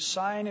to be the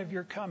sign of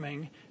your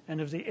coming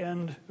and of the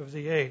end of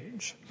the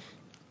age.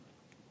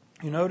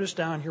 You notice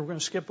down here, we're going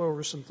to skip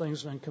over some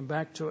things and then come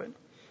back to it.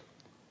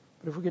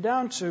 But if we get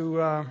down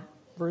to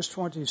verse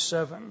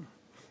 27,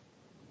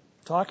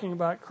 talking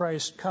about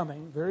Christ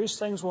coming, various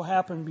things will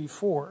happen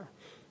before.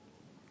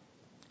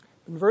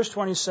 In verse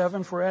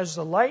 27, for as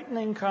the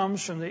lightning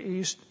comes from the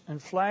east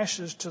and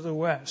flashes to the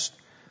west,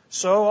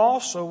 so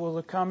also will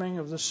the coming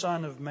of the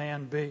Son of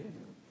Man be.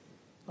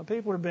 Now,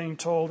 people are being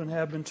told and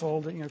have been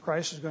told that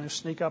Christ is going to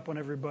sneak up on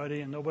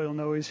everybody and nobody will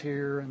know he's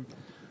here, and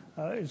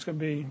it's going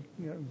to be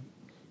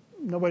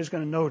nobody's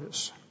going to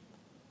notice.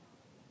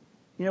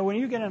 When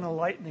you get in a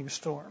lightning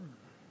storm,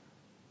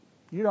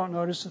 you don't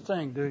notice a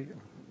thing, do you?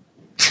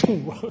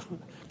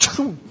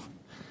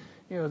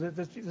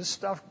 This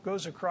stuff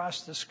goes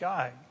across the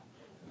sky.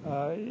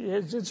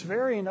 It's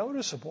very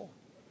noticeable.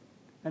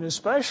 And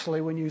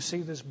especially when you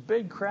see this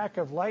big crack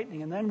of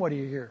lightning, and then what do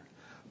you hear?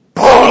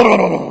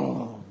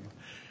 Boom!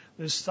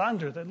 This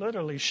thunder that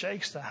literally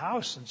shakes the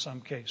house in some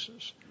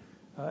cases.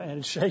 And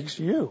it shakes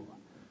you.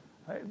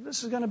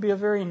 This is going to be a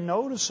very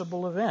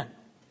noticeable event.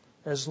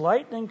 As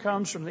lightning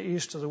comes from the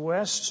east to the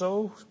west,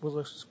 so will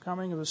the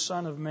coming of the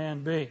Son of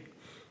Man be.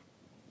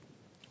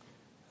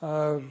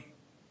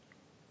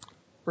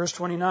 Verse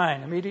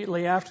 29,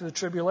 immediately after the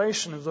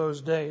tribulation of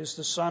those days,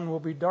 the sun will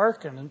be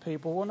darkened, and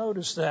people will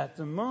notice that.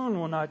 The moon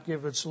will not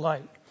give its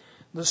light.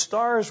 The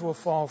stars will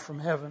fall from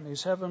heaven,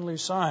 these heavenly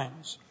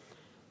signs.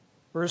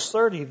 Verse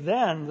 30,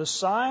 then the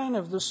sign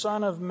of the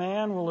Son of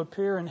Man will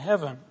appear in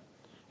heaven,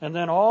 and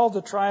then all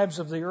the tribes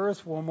of the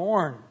earth will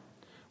mourn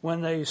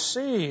when they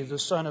see the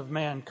Son of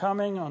Man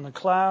coming on the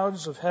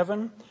clouds of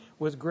heaven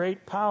with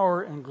great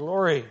power and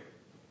glory.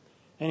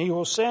 And he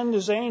will send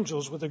his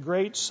angels with a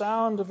great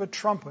sound of a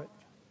trumpet.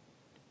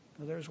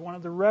 Now, there's one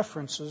of the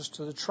references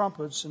to the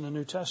trumpets in the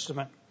New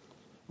Testament.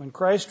 When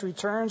Christ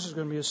returns, there's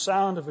going to be a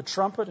sound of a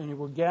trumpet, and he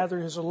will gather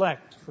his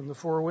elect from the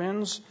four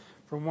winds,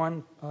 from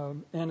one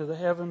end of the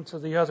heaven to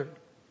the other.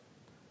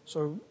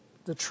 So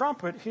the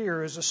trumpet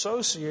here is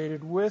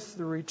associated with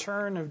the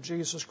return of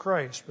Jesus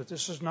Christ, but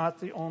this is not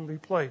the only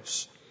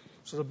place.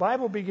 So the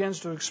Bible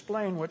begins to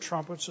explain what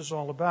trumpets is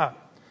all about.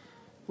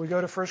 We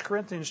go to 1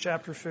 Corinthians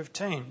chapter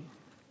 15.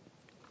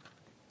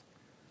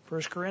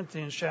 1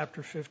 Corinthians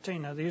chapter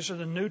 15. Now, these are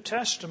the New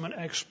Testament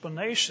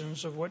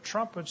explanations of what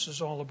trumpets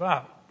is all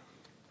about.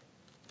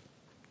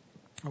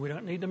 We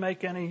don't need to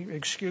make any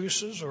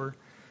excuses or,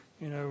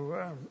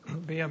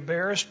 be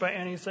embarrassed by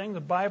anything.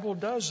 The Bible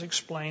does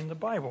explain the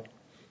Bible.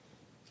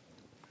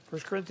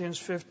 1 Corinthians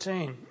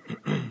 15,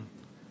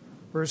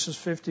 verses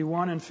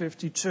 51 and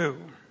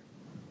 52.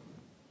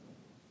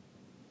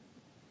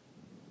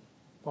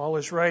 Paul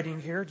is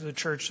writing here to the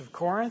church of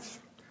Corinth.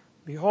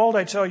 Behold,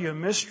 I tell you a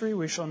mystery.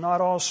 We shall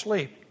not all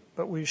sleep,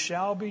 but we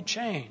shall be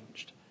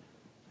changed.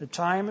 The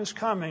time is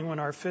coming when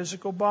our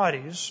physical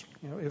bodies,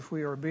 if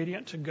we are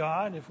obedient to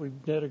God, if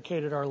we've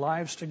dedicated our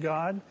lives to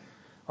God,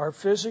 our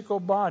physical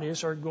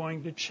bodies are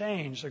going to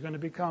change. They're going to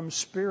become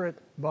spirit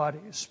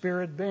bodies,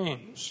 spirit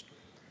beings.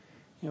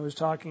 I was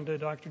talking to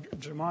Dr.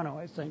 Germano,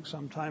 I think,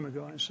 some time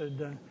ago, and I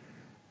said,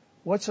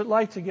 what's it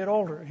like to get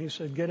older? He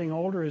said, getting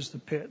older is the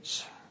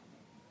pits.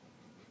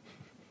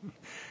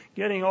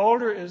 Getting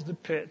older is the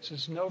pits.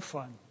 It's no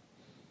fun.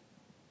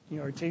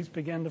 Our teeth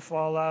begin to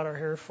fall out, our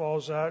hair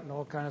falls out, and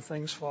all kind of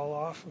things fall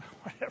off,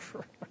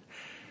 whatever.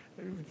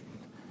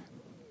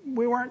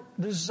 We weren't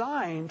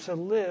designed to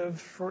live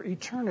for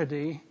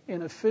eternity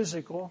in a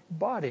physical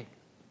body.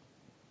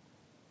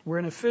 We're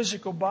in a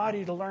physical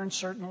body to learn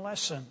certain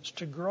lessons,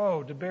 to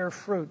grow, to bear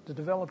fruit, to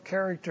develop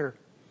character.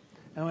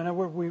 And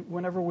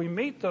whenever we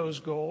meet those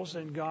goals,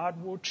 then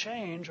God will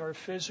change our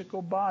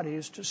physical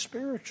bodies to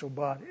spiritual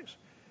bodies,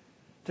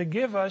 to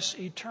give us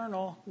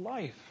eternal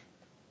life,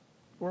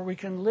 where we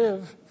can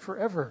live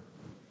forever.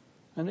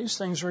 And these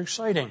things are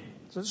exciting.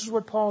 So this is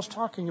what Paul's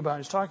talking about.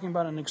 He's talking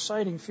about an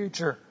exciting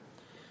future.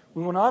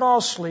 We will not all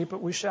sleep,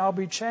 but we shall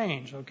be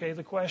changed. Okay,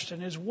 the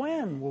question is,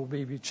 when will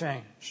we be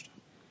changed?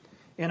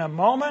 In a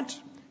moment,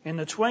 in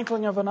the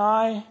twinkling of an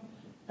eye,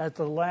 at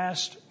the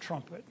last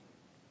trumpet.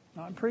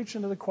 Now, I'm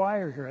preaching to the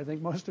choir here. I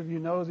think most of you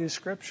know these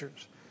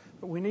scriptures.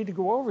 But we need to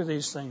go over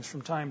these things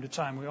from time to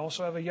time. We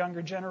also have a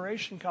younger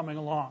generation coming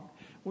along.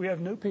 We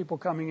have new people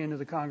coming into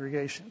the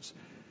congregations.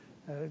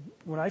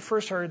 When I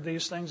first heard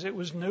these things, it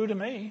was new to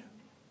me.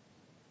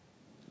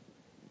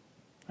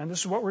 And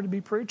this is what we're to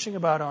be preaching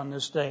about on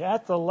this day.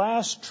 At the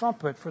last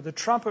trumpet, for the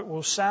trumpet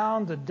will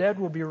sound, the dead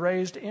will be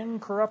raised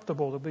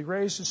incorruptible. They'll be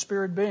raised as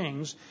spirit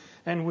beings,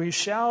 and we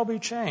shall be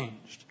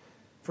changed.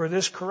 For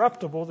this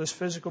corruptible, this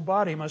physical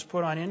body, must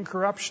put on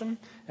incorruption,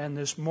 and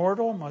this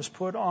mortal must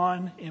put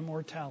on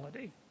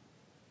immortality.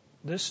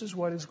 This is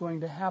what is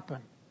going to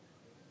happen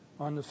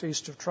on the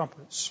Feast of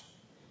Trumpets.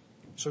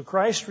 So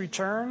Christ's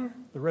return,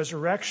 the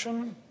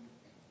resurrection,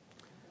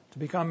 to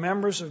become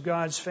members of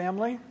God's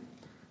family.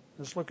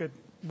 Let's look at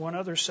one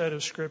other set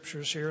of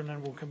scriptures here, and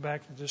then we'll come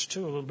back to this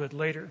too a little bit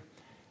later.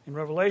 In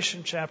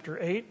Revelation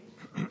chapter 8,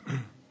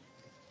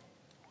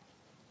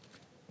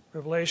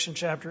 Revelation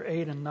chapter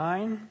 8 and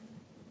 9, it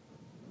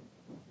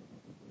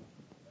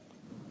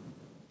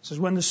says,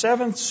 when the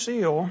seventh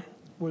seal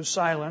was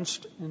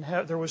silenced,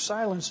 there was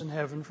silence in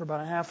heaven for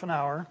about a half an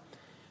hour,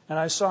 and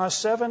I saw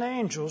 7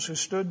 angels who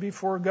stood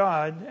before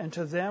God, and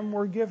to them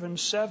were given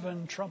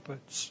 7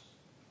 trumpets.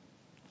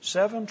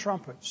 7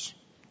 trumpets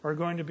are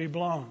going to be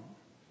blown.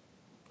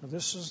 Now,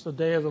 this is the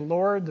day of the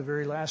Lord, the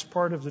very last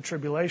part of the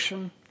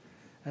tribulation,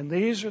 and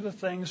these are the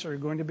things that are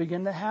going to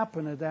begin to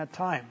happen at that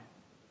time.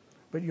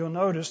 But you'll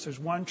notice there's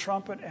one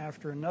trumpet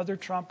after another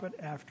trumpet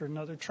after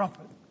another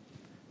trumpet.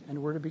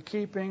 And we're to be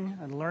keeping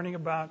and learning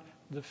about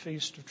the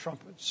Feast of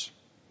Trumpets.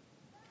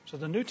 So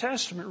the New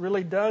Testament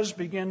really does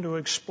begin to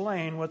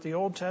explain what the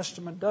Old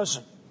Testament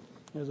doesn't.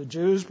 The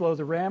Jews blow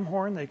the ram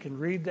horn. They can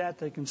read that.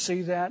 They can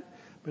see that.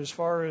 But as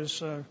far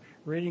as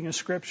reading a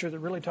scripture that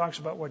really talks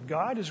about what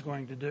God is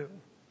going to do,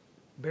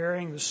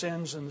 bearing the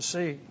sins in the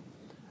sea,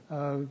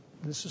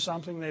 this is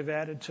something they've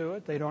added to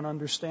it. They don't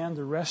understand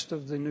the rest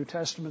of the New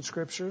Testament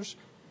scriptures.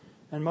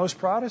 And most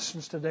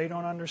Protestants today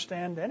don't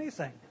understand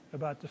anything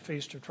about the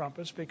Feast of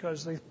Trumpets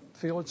because they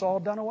feel it's all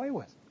done away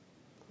with.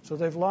 So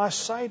they've lost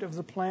sight of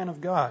the plan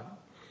of God.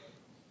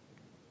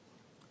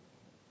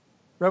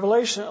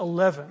 Revelation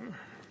 11.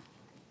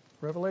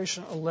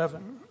 Revelation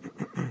 11.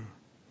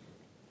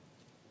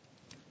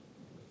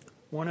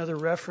 One other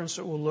reference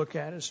that we'll look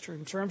at is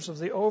in terms of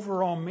the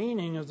overall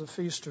meaning of the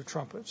Feast of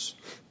Trumpets.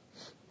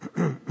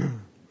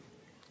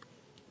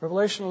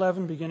 Revelation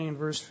 11, beginning in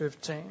verse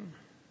 15. It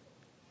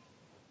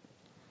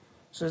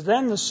says,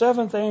 then the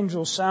 7th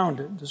angel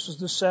sounded. This is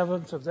the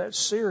 7th of that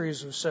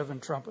series of 7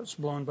 trumpets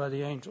blown by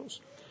the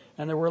angels.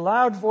 And there were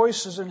loud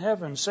voices in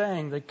heaven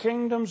saying, the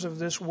kingdoms of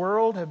this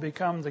world have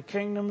become the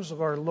kingdoms of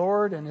our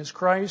Lord and his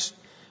Christ,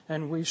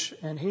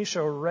 and he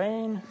shall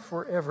reign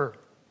forever.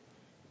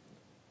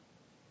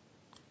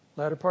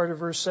 Latter part of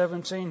verse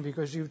 17,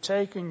 because you've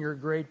taken your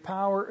great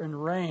power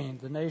and reign.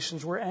 The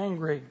nations were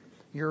angry.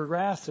 Your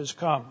wrath has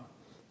come.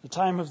 The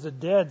time of the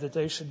dead that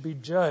they should be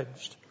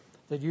judged,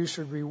 that you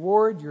should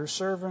reward your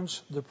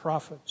servants, the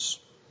prophets,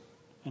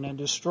 and then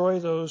destroy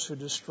those who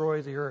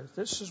destroy the earth.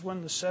 This is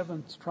when the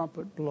 7th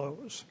trumpet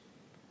blows.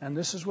 And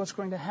this is what's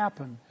going to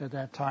happen at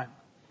that time.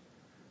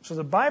 So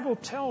the Bible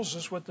tells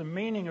us what the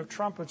meaning of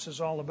trumpets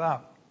is all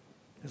about.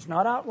 It's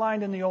not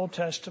outlined in the Old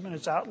Testament.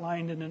 It's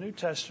outlined in the New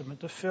Testament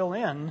to fill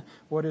in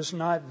what is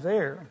not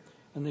there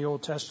in the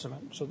Old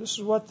Testament. So this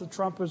is what the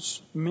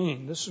trumpets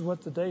mean. This is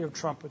what the Day of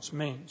Trumpets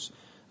means.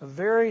 A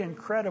very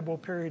incredible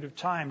period of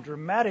time.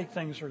 Dramatic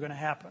things are going to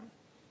happen.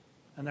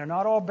 And they're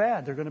not all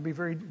bad. They're going to be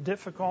very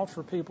difficult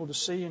for people to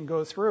see and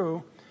go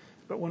through.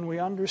 But when we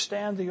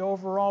understand the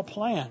overall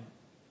plan,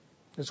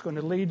 it's going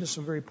to lead to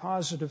some very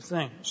positive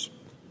things.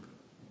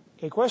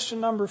 Okay, question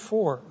number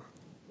 4.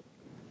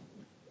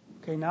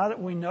 Okay, now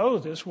that we know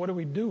this, what do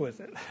we do with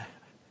it?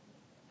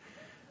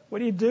 What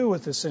do you do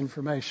with this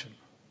information?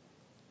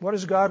 What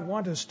does God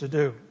want us to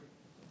do?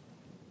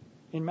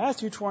 In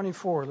Matthew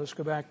 24, let's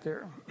go back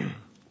there.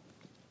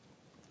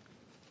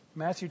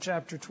 Matthew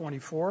chapter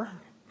 24.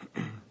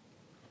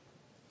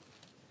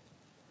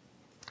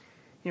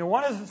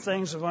 One of the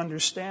things of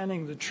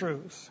understanding the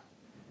truth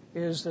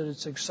is that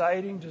it's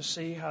exciting to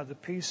see how the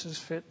pieces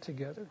fit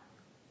together.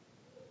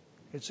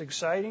 It's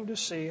exciting to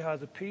see how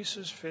the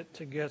pieces fit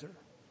together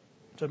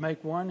to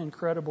make one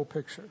incredible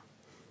picture.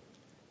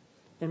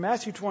 In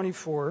Matthew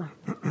 24,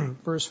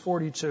 verse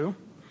 42,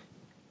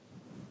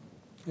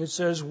 it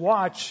says,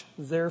 watch,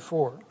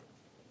 therefore,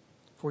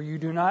 for you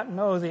do not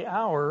know the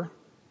hour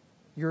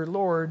your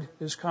Lord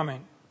is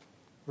coming.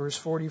 Verse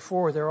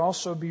 44, there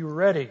also be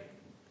ready.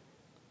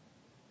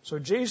 So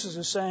Jesus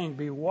is saying,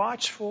 be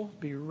watchful,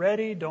 be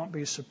ready, don't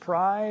be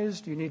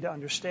surprised. You need to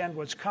understand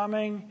what's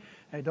coming,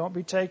 and don't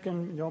be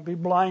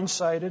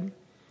blindsided.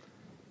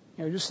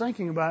 Just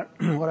thinking about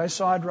what I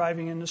saw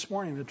driving in this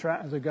morning,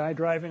 the guy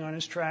driving on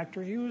his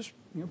tractor, he was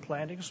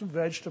planting some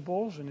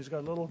vegetables, and he's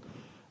got a little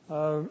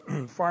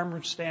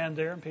farmer stand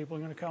there, and people are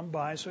going to come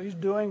by. So he's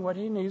doing what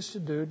he needs to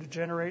do to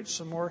generate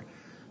some more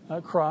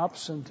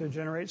crops and to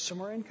generate some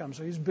more income.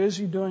 So he's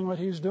busy doing what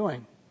he's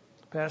doing.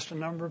 Passed a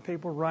number of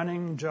people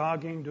running,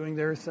 jogging, doing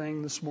their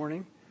thing this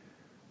morning,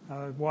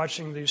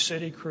 watching these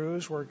city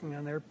crews working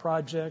on their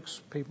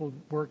projects, people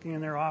working in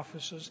their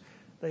offices.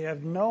 They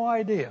have no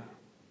idea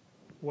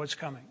what's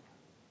coming.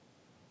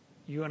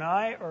 You and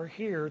I are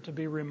here to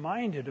be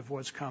reminded of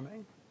what's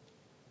coming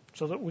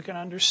so that we can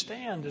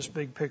understand this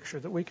big picture,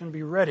 that we can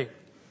be ready.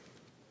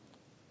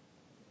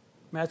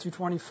 Matthew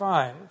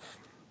 25,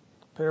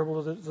 parable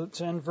of the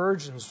 10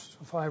 virgins.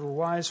 5 were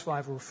wise,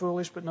 5 were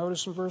foolish, but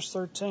notice in verse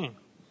 13.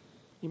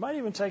 You might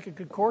even take a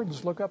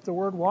concordance, look up the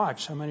word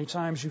watch, how many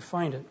times you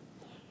find it.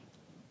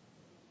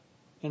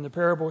 In the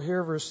parable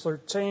here, verse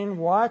 13,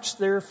 watch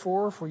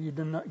therefore, for you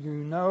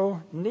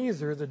know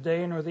neither the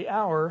day nor the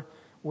hour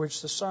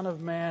which the Son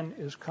of Man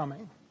is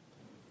coming.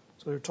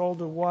 So they're told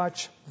to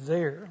watch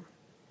there.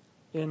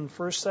 In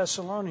 1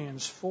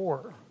 Thessalonians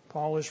 4,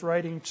 Paul is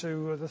writing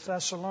to the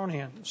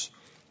Thessalonians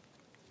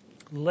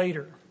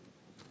later.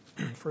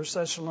 1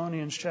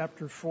 Thessalonians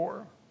chapter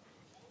 4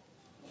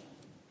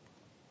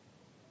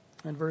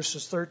 and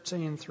verses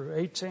 13 through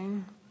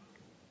 18.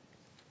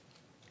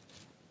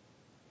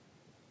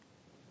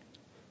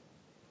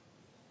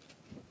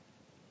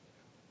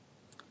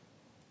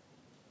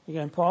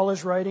 Again, Paul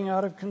is writing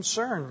out of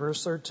concern,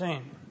 verse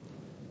 13.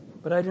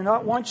 But I do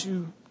not want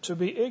you to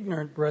be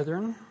ignorant,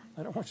 brethren.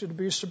 I don't want you to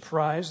be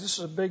surprised. This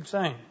is a big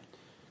thing.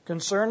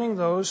 Concerning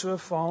those who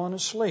have fallen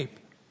asleep.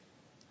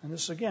 And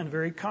this is, again,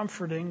 very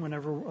comforting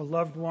whenever a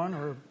loved one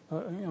or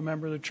a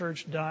member of the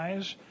church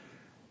dies.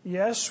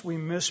 Yes, we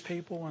miss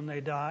people when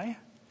they die,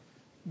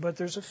 but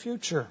there's a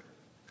future.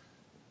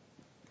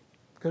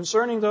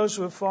 Concerning those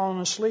who have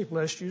fallen asleep,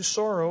 lest you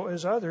sorrow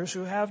as others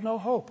who have no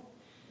hope.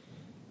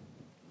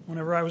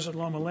 Whenever I was at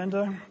Loma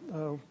Linda,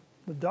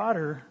 the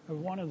daughter of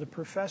one of the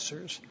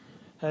professors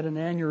had an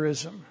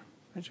aneurysm.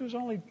 And she was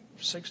only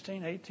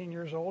 16, 18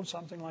 years old,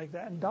 something like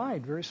that, and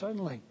died very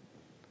suddenly.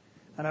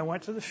 And I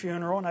went to the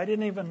funeral, and I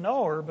didn't even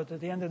know her, but at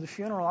the end of the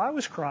funeral, I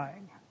was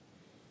crying.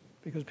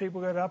 Because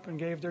people got up and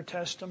gave their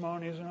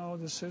testimonies, and, oh,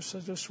 this is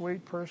such a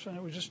sweet person.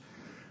 It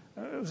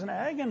was an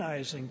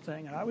agonizing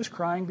thing. And I was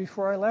crying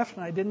before I left,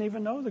 and I didn't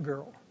even know the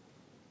girl.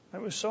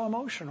 It was so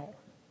emotional.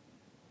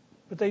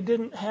 But they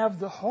didn't have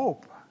the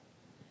hope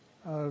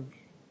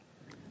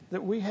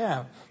that we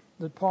have,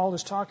 that Paul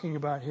is talking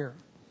about here.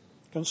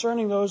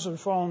 Concerning those who have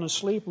fallen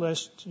asleep,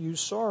 lest you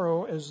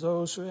sorrow as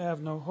those who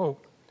have no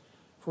hope.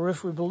 For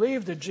if we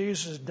believe that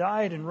Jesus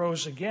died and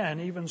rose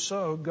again, even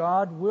so,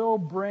 God will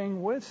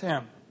bring with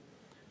him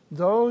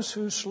those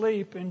who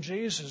sleep in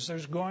Jesus.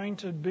 There's going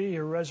to be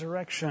a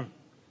resurrection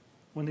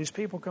when these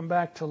people come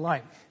back to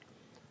life.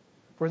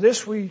 For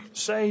this we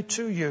say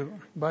to you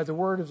by the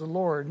word of the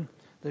Lord,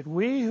 that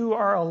we who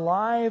are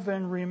alive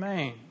and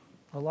remain,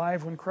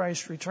 alive when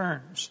Christ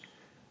returns,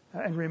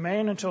 and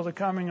remain until the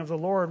coming of the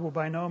Lord will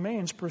by no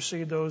means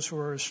precede those who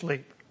are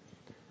asleep.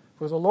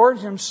 For the Lord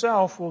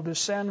himself will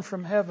descend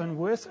from heaven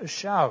with a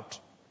shout,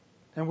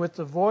 and with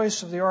the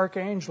voice of the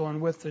archangel,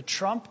 and with the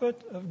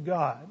trumpet of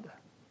God.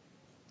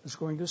 It's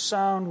going to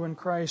sound when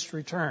Christ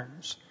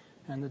returns,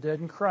 and the dead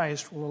in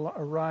Christ will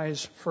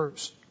arise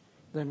first.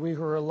 Then we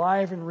who are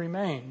alive and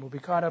remain will be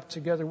caught up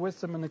together with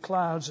them in the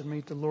clouds and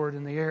meet the Lord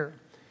in the air.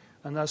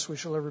 And thus we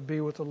shall ever be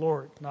with the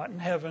Lord. Not in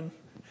heaven.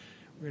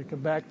 We're going to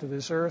come back to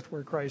this earth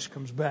where Christ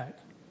comes back.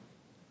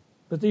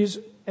 But these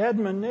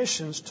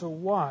admonitions to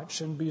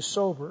watch and be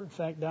sober, in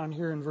fact, down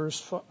here in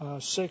verse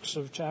 6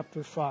 of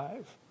chapter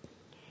 5.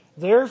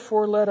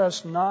 Therefore let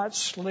us not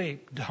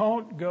sleep.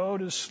 Don't go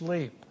to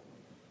sleep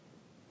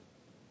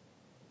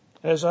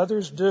as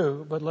others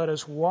do, but let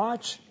us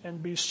watch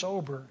and be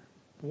sober.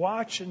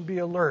 Watch and be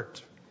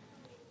alert.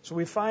 So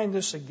we find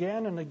this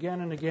again and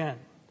again and again.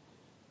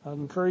 I'd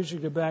encourage you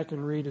to go back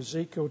and read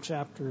Ezekiel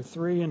chapter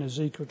 3 and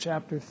Ezekiel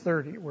chapter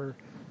 30, where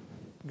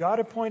God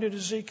appointed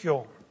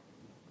Ezekiel.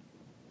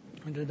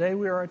 And today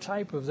we are a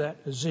type of that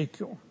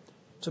Ezekiel,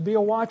 to be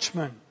a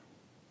watchman.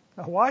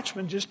 A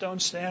watchman just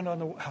don't stand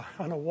on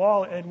a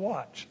wall and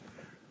watch.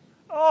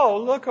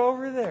 Oh, look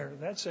over there.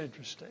 That's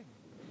interesting.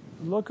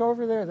 Look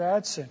over there.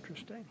 That's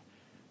interesting.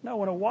 No,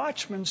 when a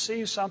watchman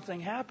sees something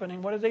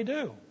happening, what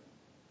do?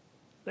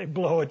 They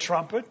blow a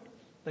trumpet.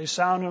 They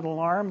sound an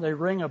alarm. They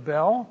ring a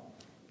bell.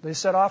 They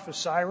set off a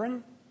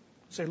siren.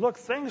 Say, look,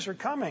 things are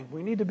coming.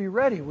 We need to be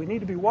ready. We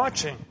need to be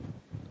watching.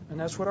 And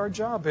that's what our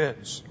job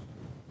is.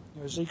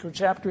 Ezekiel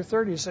chapter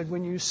 30 said,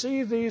 when you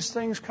see these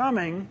things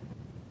coming,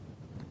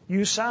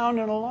 you sound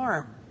an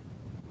alarm.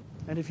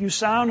 And if you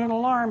sound an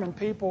alarm and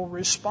people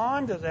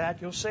respond to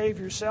that, you'll save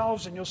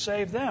yourselves and you'll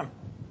save them.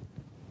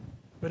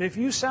 But if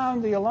you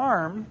sound the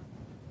alarm,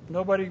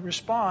 nobody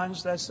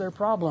responds, that's their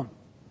problem.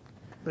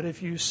 But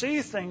if you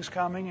see things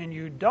coming and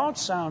you don't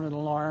sound an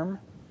alarm,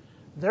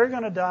 they're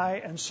going to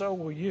die and so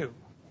will you.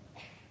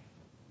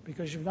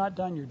 Because you've not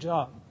done your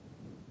job.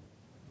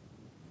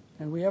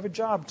 And we have a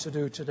job to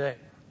do today.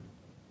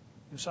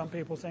 And some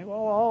people think, well,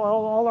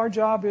 all our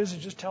job is to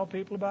just tell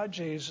people about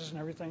Jesus and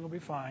everything will be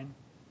fine.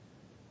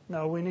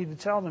 No, we need to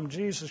tell them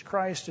Jesus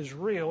Christ is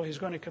real. He's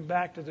going to come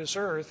back to this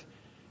earth.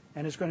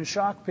 And it's going to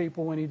shock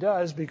people when he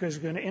does, because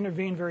he's going to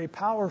intervene very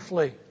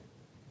powerfully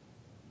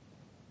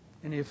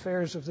in the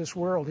affairs of this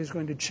world. He's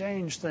going to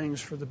change things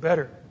for the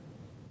better.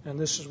 And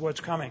this is what's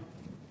coming.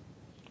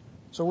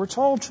 So we're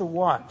told to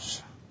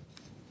watch.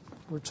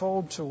 We're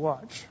told to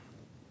watch.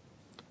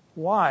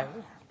 Why?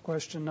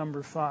 Question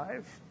number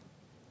 5.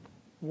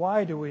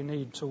 Why do we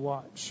need to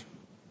watch?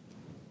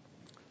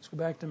 Let's go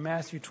back to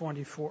Matthew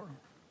 24.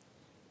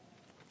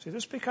 See,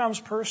 this becomes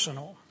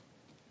personal.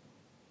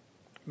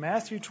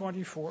 Matthew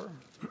 24.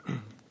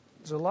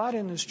 There's a lot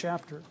in this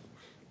chapter.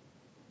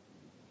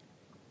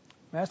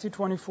 Matthew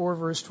 24,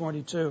 verse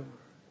 22.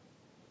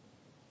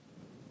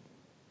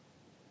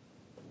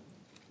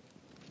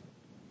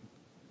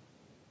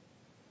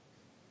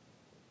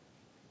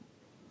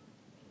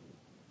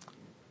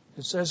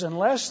 It says,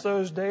 unless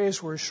those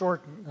days were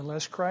shortened,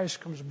 unless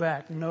Christ comes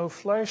back, no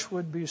flesh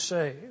would be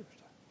saved.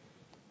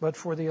 But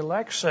for the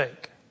elect's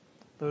sake,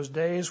 those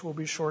days will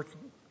be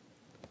shortened.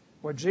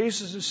 What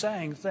Jesus is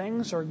saying,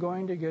 things are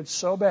going to get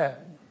so bad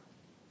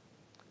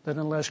that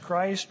unless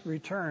Christ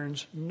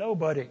returns,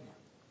 nobody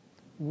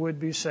would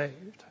be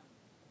saved.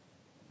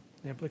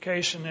 The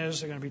implication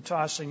is they're going to be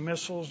tossing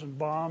missiles and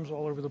bombs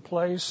all over the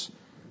place.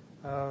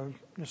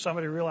 If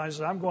somebody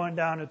realizes I'm going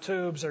down the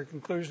tubes, their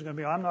conclusion is going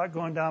to be, I'm not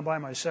going down by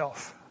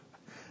myself.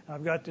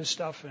 I've got this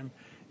stuff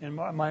in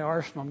my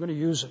arsenal. I'm going to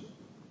use it.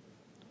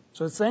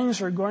 So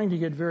things are going to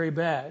get very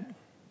bad.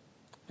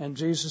 And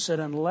Jesus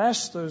said,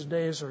 unless those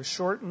days are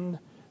shortened,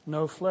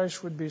 no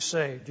flesh would be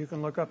saved. You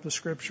can look up the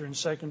scripture in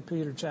 2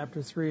 Peter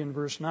chapter 3 and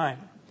verse 9.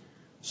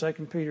 2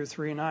 Peter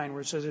 3:9, where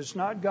it says, it's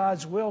not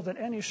God's will that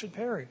any should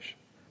perish.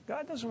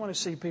 God doesn't want to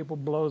see people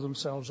blow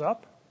themselves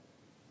up.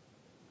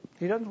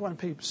 He doesn't want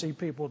to see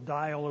people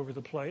die all over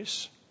the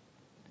place.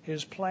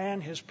 His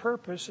plan, His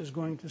purpose is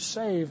going to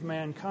save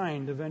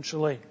mankind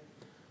eventually.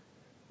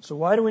 So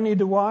why do we need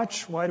to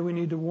watch? Why do we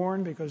need to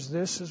warn? Because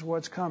this is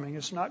what's coming.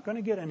 It's not going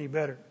to get any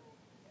better.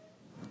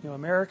 You know,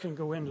 America can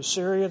go into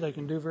Syria. They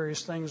can do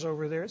various things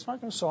over there. It's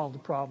not going to solve the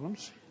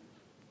problems.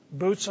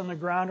 Boots on the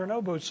ground or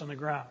no boots on the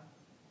ground.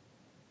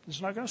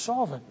 It's not going to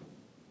solve it.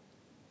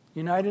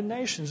 United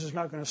Nations is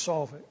not going to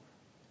solve it.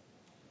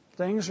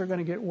 Things are going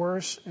to get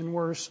worse and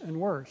worse and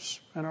worse.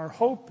 And our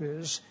hope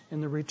is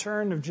in the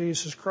return of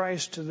Jesus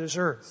Christ to this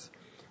earth,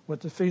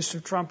 what the Feast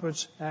of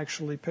Trumpets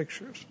actually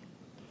pictures.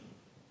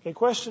 Okay,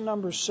 question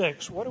number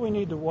 6. What do we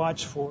need to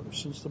watch for,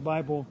 since the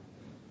Bible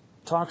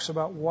talks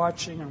about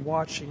watching and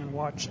watching and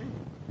watching?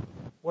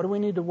 What do we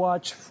need to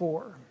watch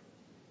for?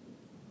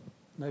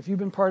 Now, if you've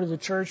been part of the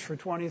church for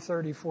 20,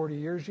 30, 40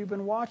 years, you've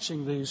been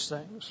watching these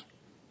things.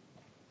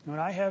 And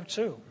I have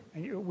too.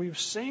 And we've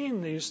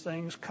seen these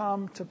things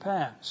come to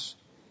pass.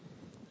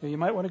 Now, you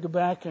might want to go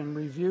back and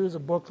review the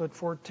booklet,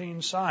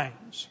 14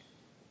 Signs,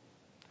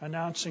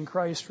 announcing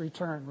Christ's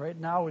return. Right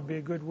now would be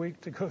a good week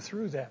to go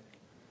through that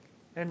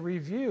and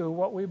review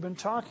what we've been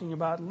talking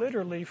about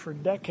literally for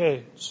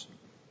decades.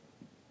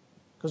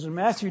 Because in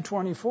Matthew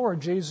 24,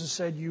 Jesus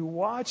said, you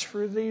watch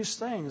for these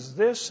things,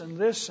 this and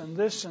this and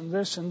this and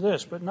this and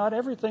this. But not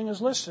everything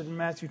is listed in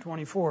Matthew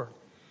 24.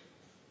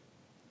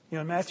 You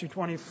know, in Matthew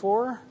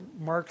 24,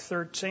 Mark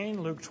 13,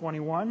 Luke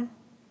 21.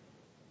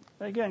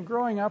 Again,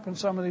 growing up in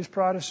some of these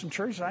Protestant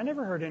churches, I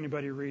never heard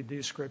anybody read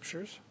these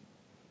scriptures.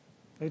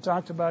 They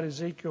talked about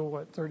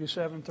Ezekiel,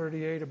 37,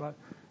 38, about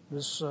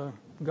this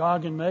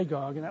Gog and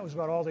Magog, and that was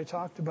about all they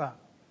talked about.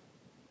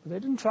 But they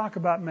didn't talk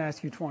about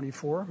Matthew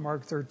 24,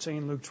 Mark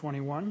 13, Luke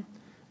 21.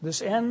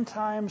 This end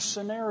time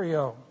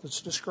scenario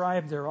that's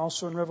described there,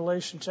 also in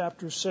Revelation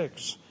chapter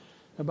 6,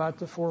 about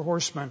the 4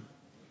 horsemen.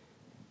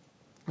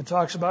 It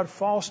talks about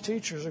false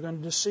teachers are going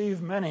to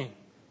deceive many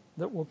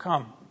that will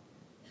come.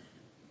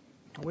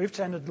 We've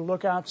tended to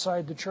look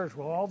outside the church.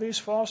 Well, all these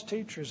false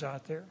teachers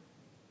out there.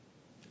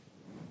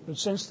 But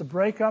since the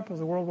breakup of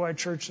the Worldwide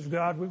Church of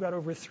God, we've got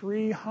over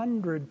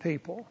 300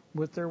 people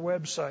with their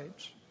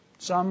websites.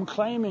 Some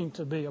claiming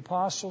to be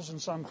apostles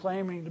and some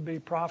claiming to be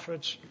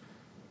prophets.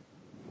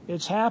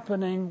 It's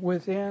happening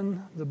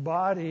within the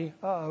body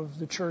of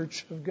the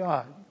Church of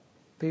God.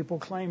 People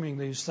claiming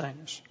these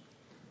things.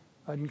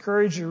 I'd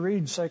encourage you to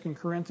read 2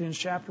 Corinthians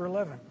chapter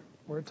 11,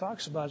 where it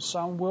talks about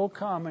some will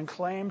come and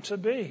claim to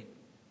be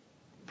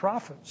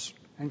prophets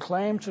and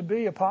claim to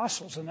be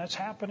apostles, and that's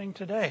happening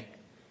today.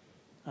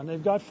 And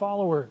they've got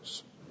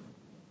followers.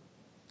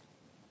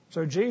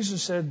 So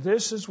Jesus said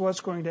this is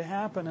what's going to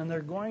happen, and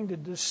they're going to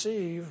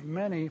deceive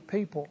many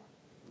people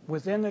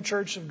within the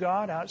Church of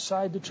God,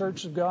 outside the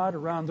Church of God,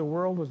 around the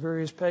world with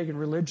various pagan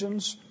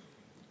religions.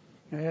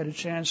 I had a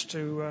chance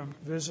to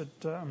visit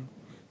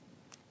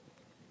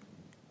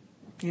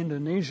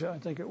Indonesia, I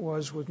think it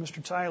was, with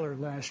Mr. Tyler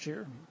last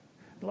year.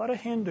 A lot of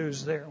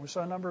Hindus there. We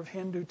saw a number of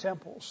Hindu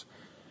temples.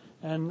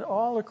 And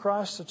all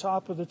across the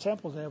top of the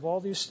temple, they have all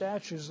these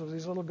statues of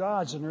these little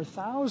gods, and there are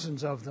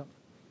thousands of them.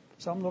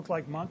 Some look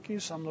like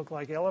monkeys, some look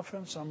like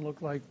elephants, some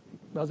look like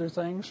other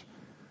things.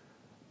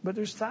 But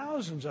there's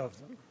thousands of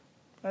them.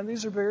 And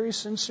these are very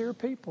sincere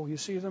people. You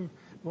see them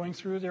going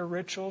through their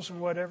rituals and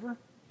whatever.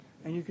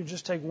 And you can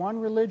just take one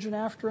religion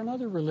after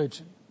another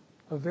religion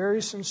of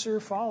very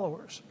sincere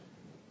followers.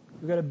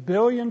 We've got 1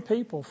 billion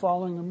people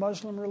following the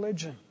Muslim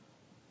religion.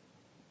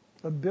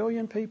 1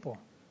 billion people.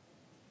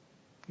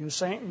 You know,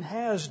 Satan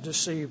has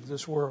deceived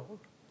this world.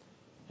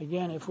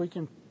 Again, if we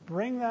can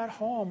bring that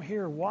home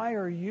here, why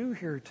are you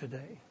here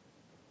today?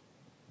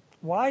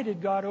 Why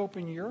did God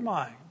open your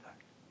mind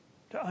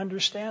to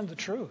understand the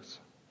truth?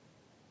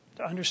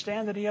 To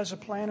understand that He has a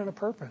plan and a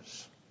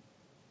purpose?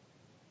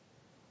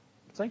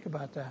 Think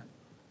about that.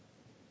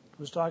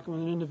 was talking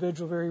with an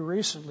individual very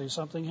recently.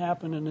 Something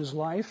happened in his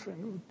life,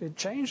 and it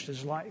changed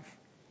his life.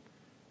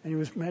 And he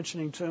was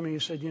mentioning to me, he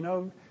said,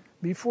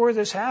 before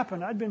this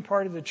happened, I'd been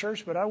part of the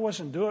church, but I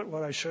wasn't doing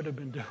what I should have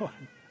been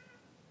doing.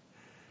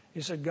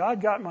 He said,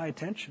 God got my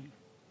attention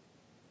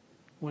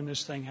when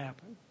this thing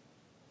happened.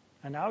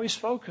 And now he's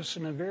focused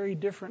in a very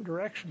different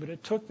direction, but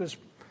it took this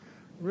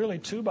really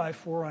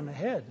 2x4 on the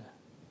head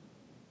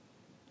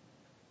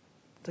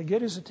to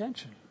get his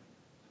attention.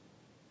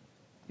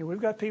 We've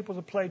got people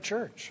that play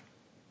church.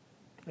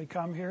 They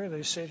come here,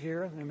 they sit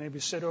here, they maybe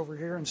sit over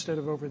here instead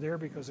of over there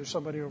because there's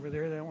somebody over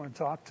there they don't want to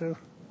talk to.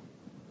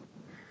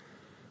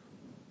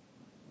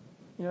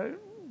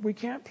 We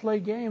can't play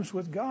games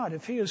with God.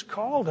 If He has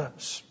called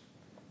us,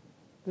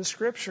 the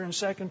scripture in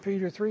 2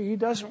 Peter 3, He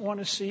doesn't want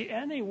to see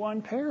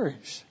anyone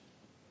perish.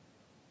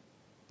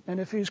 And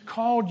if He's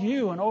called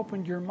you and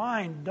opened your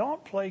mind,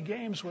 don't play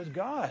games with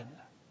God.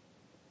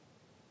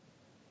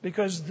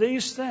 Because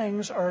these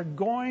things are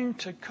going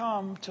to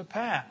come to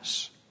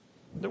pass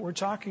that we're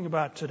talking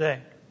about today.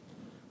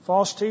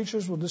 False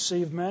teachers will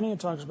deceive many. It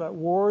talks about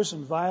wars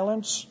and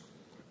violence.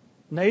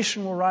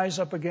 Nation will rise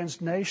up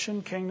against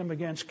nation, kingdom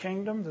against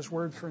kingdom. This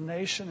word for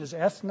nation is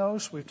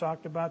ethnos. We've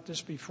talked about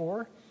this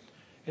before.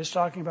 It's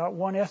talking about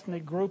one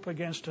ethnic group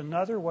against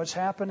another. What's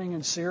happening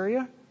in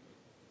Syria?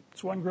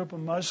 It's one group of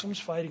Muslims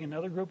fighting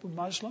another group of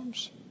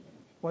Muslims.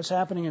 What's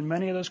happening in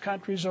many of those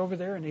countries over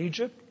there in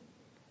Egypt?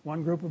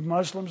 One group of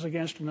Muslims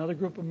against another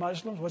group of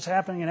Muslims. What's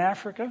happening in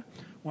Africa?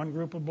 One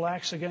group of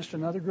blacks against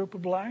another group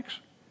of blacks.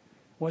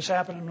 What's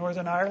happening in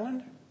Northern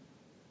Ireland?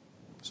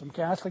 Some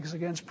Catholics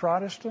against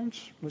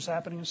Protestants. What's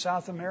happening in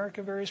South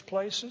America, various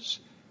places?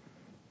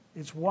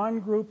 It's one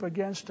group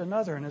against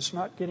another, and it's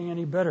not getting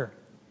any better.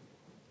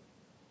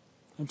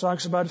 It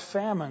talks about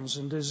famines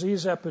and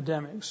disease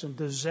epidemics and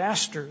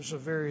disasters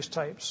of various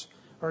types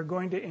are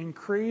going to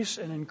increase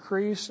and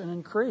increase and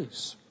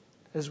increase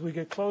as we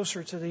get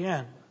closer to the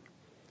end.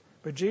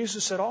 But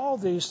Jesus said all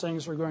these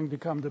things are going to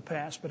come to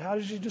pass. But how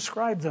does He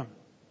describe them?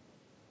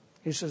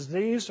 He says,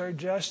 these are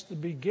just the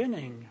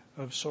beginning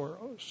of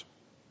sorrows.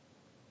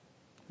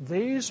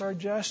 These are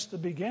just the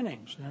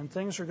beginnings, and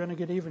things are going to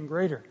get even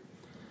greater.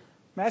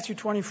 Matthew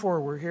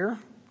 24, we're here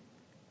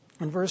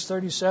in verse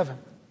 37.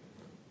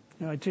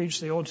 I teach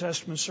the Old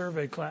Testament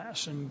survey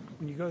class, and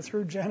when you go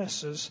through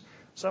Genesis,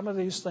 some of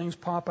these things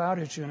pop out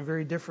at you in a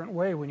very different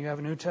way when you have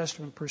a New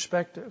Testament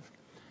perspective.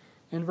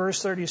 In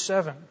verse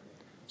 37,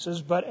 it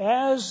says, but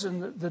as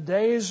in the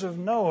days of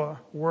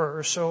Noah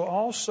were, so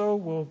also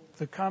will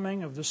the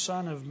coming of the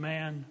Son of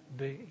Man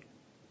be.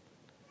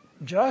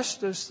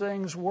 Just as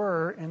things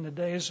were in the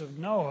days of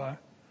Noah,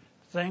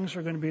 things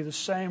are going to be the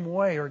same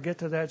way or get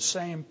to that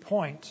same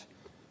point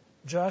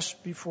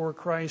just before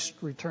Christ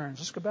returns.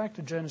 Let's go back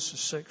to Genesis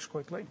 6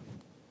 quickly.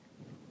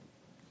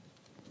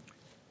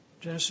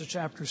 Genesis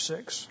chapter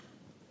 6.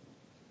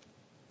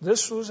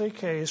 This was a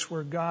case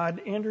where God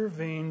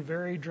intervened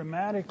very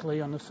dramatically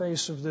on the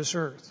face of this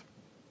earth.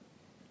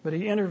 But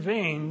He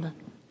intervened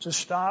to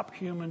stop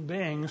human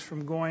beings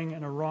from going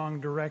in a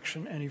wrong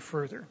direction any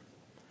further.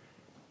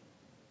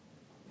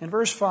 In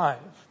verse 5,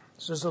 it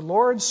says, the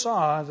Lord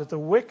saw that the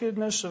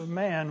wickedness of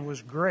man was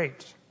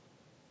great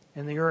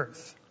in the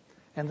earth,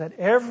 and that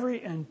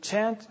every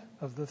intent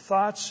of the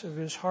thoughts of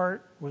his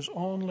heart was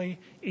only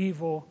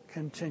evil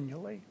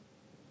continually.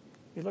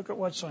 You look at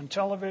what's on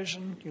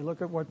television, you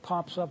look at what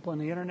pops up on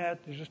the internet,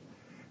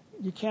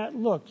 you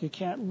can't look.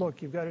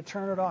 You've got to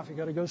turn it off. You've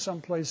got to go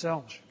someplace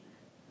else.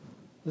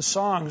 The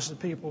songs that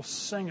people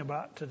sing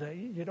about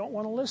today, you don't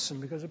want to listen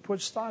because it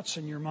puts thoughts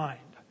in your mind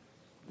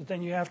that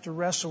then you have to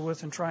wrestle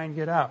with and try and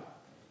get out.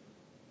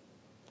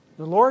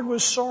 The Lord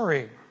was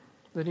sorry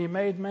that He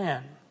made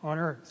man on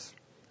earth,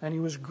 and He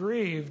was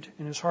grieved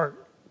in His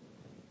heart.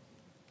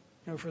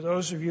 For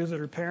those of you that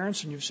are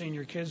parents and you've seen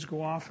your kids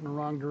go off in the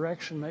wrong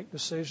direction, make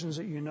decisions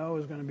that you know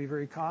is going to be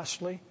very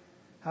costly,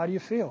 how do you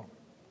feel?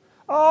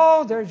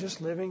 Oh, they're just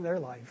living their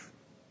life.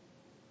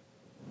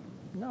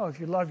 No, if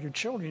you love your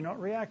children, you don't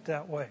react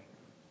that way.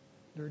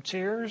 There are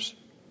tears,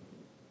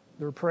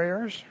 there are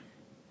prayers,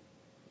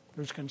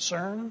 there's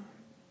concern.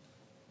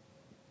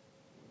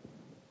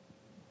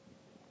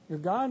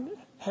 God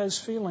has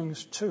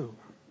feelings too.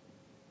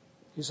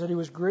 He said He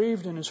was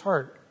grieved in His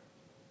heart.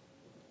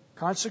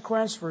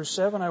 Consequence, verse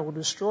 7, I will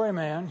destroy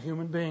man,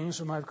 human beings,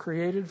 whom I've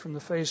created from the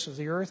face of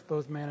the earth,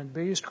 both man and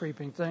beast,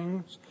 creeping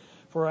things,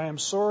 for I am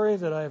sorry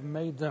that I have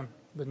made them.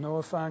 But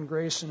Noah found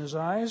grace in his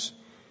eyes.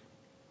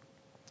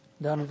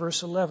 Down in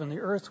verse 11,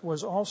 the earth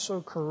was also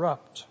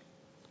corrupt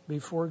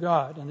before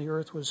God, and the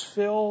earth was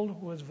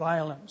filled with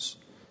violence.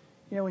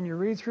 When you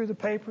read through the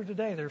paper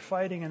today, they're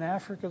fighting in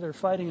Africa, they're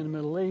fighting in the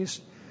Middle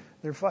East,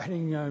 they're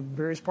fighting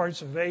various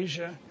parts of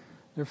Asia,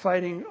 they're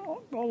fighting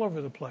all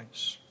over the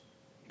place.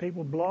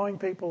 People blowing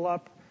people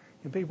up,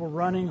 and people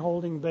running,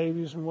 holding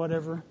babies and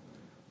whatever.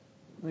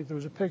 I think there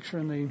was a picture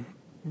in the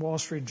Wall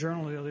Street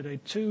Journal the other day,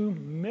 2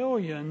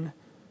 million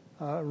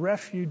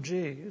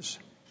refugees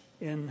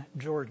in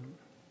Jordan.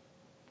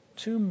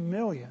 2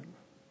 million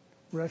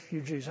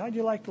refugees. How'd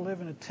you like to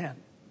live in a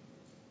tent?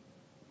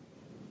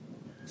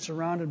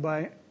 surrounded by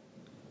a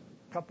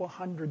couple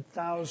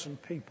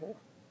 100,000 people.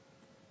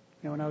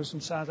 When I was in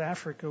South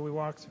Africa, we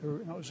walked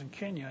through, no, it was in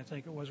Kenya, I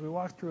think it was, we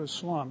walked through a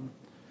slum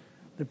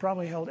that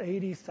probably held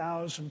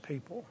 80,000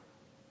 people.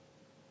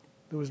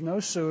 There was no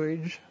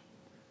sewage.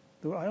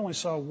 I only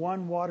saw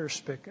one water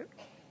spigot.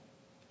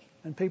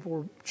 And people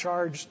were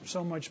charged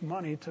so much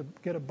money to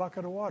get a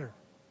bucket of water.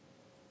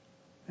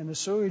 And the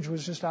sewage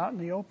was just out in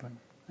the open.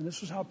 And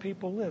this was how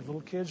people lived.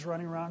 Little kids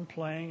running around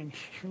playing, and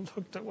you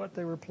looked at what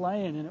they were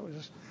playing, and it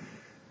was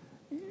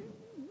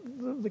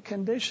the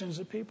conditions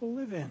that people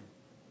live in.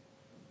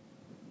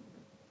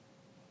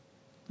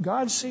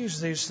 God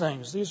sees these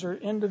things. These are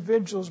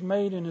individuals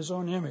made in His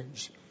own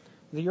image.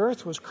 The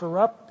earth was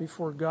corrupt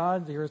before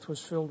God. The earth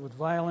was filled with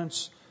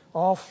violence.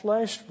 All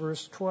flesh,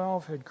 verse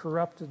 12, had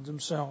corrupted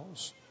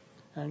themselves.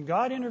 And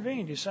God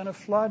intervened. He sent a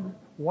flood,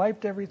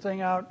 wiped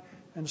everything out,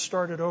 and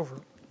started over.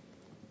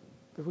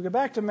 If we go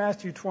back to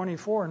Matthew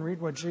 24 and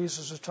read what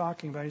Jesus is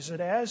talking about, He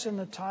said, as in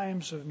the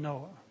times of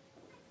Noah,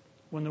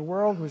 when the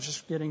world was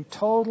just getting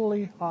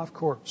totally off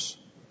course,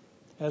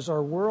 as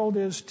our world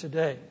is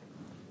today,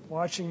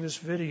 watching this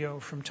video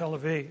from Tel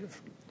Aviv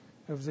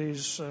of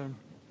these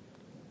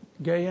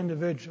gay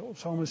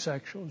individuals,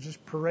 homosexuals,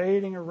 just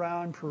parading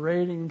around,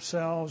 parading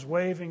themselves,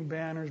 waving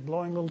banners,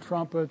 blowing little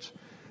trumpets.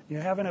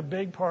 You're having a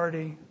big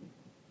party,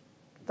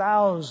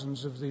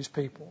 thousands of these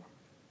people.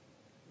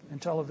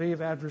 And Tel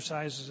Aviv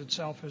advertises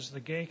itself as the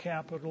gay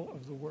capital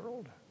of the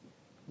world.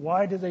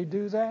 Why do they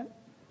do that?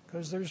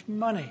 Because there's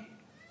money.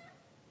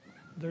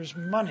 There's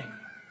money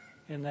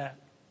in that.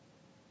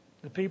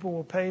 The people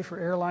will pay for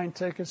airline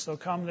tickets. They'll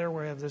come there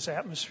where we have this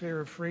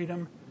atmosphere of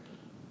freedom.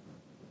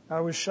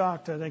 I was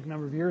shocked, I think, a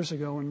number of years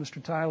ago when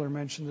Mr. Tyler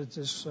mentioned that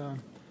this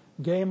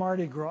gay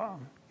Mardi Gras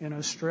in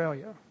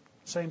Australia,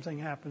 same thing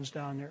happens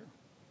down there.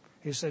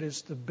 He said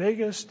it's the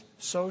biggest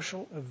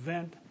social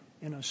event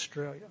in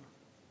Australia.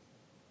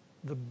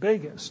 The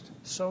biggest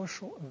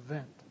social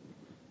event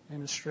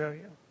in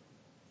Australia,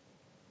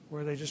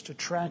 where they just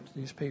attract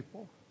these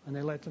people and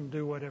they let them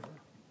do whatever.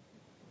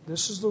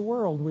 This is the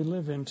world we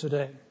live in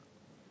today.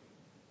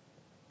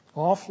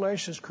 All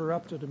flesh has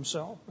corrupted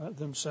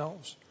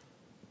themselves.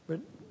 But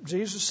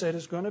Jesus said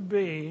it's going to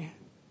be,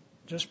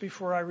 just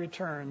before I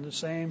return, the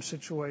same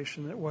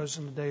situation that was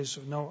in the days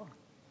of Noah.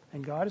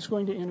 And God is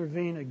going to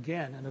intervene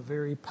again in a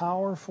very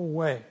powerful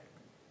way.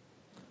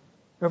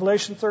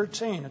 Revelation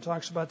 13, it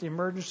talks about the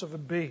emergence of a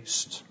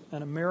beast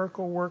and a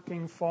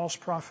miracle-working false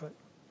prophet.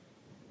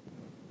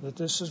 That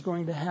this is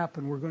going to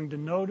happen. We're going to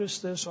notice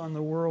this on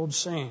the world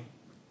scene.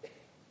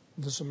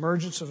 This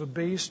emergence of a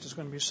beast is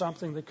going to be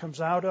something that comes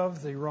out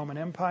of the Roman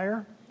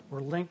Empire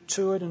or linked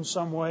to it in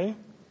some way.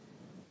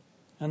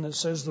 And that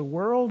says the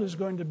world is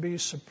going to be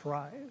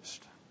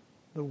surprised.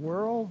 The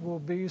world will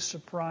be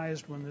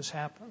surprised when this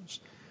happens.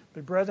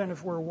 But brethren,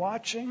 if we're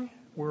watching,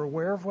 we're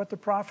aware of what the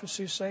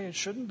prophecies say, it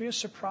shouldn't be a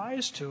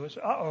surprise to us.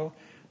 Uh-oh,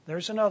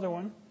 there's another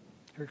one.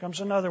 Here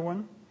comes another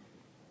one.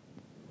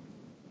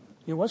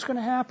 What's going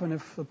to happen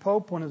if the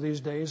Pope one of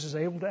these days is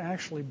able to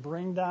actually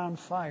bring down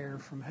fire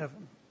from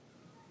heaven?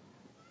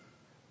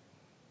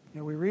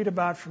 We read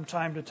about from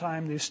time to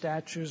time these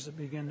statues that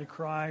begin to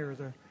cry, or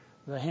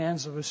the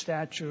hands of a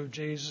statue of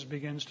Jesus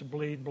begins to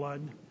bleed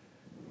blood.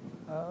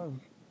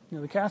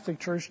 The Catholic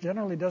Church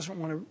generally doesn't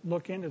want to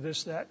look into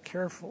this that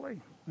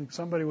carefully. Like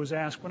somebody was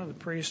asked, one of the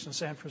priests in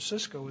San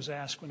Francisco was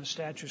asked when a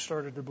statue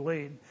started to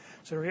bleed,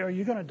 said, are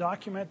you going to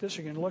document this?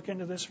 Are you going to look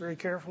into this very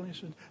carefully? He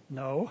said,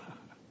 no.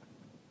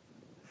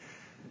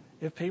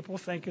 If people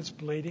think it's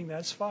bleeding,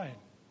 that's fine.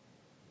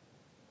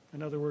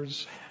 In other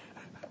words,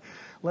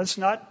 let's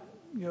not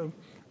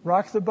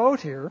rock the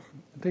boat here.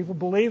 If people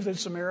believe that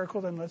it's a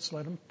miracle, then let's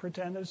let them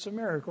pretend that it's a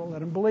miracle.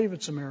 Let them believe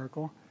it's a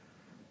miracle.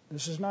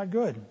 This is not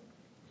good.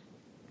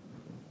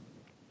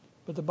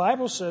 But the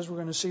Bible says we're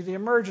going to see the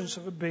emergence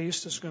of a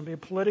beast. It's going to be a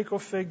political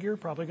figure,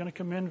 probably going to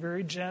come in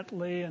very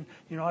gently. And,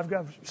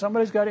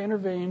 somebody's got to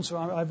intervene, so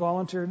I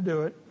volunteer to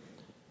do it.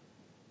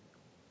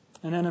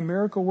 And then a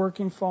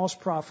miracle-working false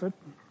prophet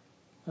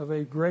of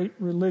a great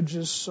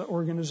religious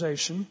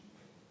organization.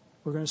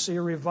 We're going to see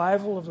a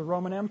revival of the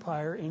Roman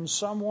Empire in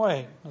some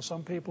way. Now,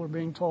 some people are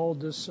being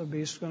told this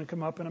beast is going to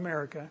come up in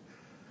America.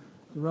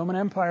 The Roman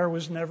Empire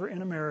was never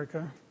in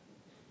America.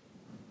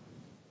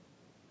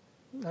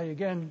 Now,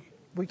 again,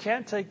 we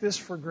can't take this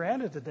for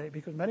granted today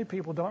because many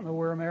people don't know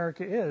where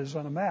America is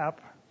on a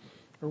map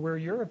or where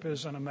Europe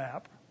is on a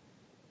map.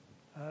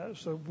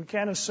 So we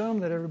can't assume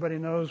that everybody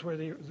knows where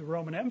the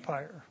Roman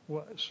Empire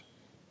was.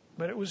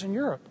 But it was in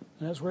Europe,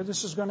 and that's where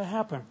this is going to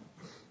happen.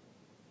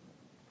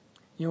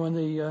 When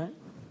the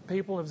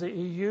people of the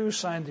EU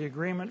signed the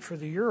agreement for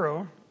the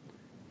euro,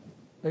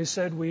 they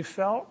said, we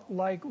felt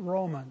like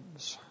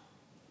Romans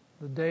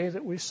the day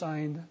that we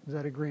signed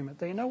that agreement.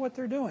 They know what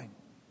they're doing.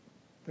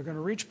 They're going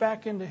to reach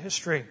back into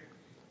history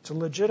to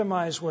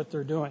legitimize what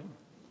they're doing.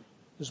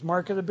 This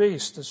mark of the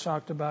beast that's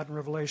talked about in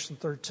Revelation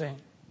 13.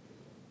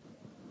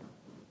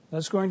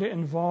 That's going to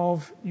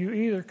involve you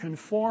either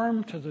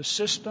conform to the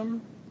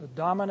system that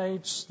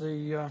dominates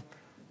the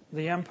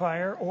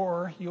empire,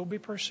 or you'll be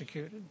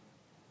persecuted.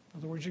 In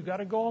other words, you've got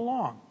to go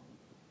along.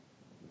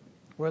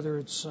 Whether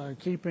it's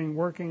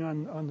working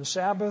on the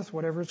Sabbath,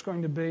 whatever it's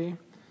going to be.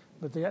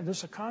 But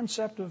there's a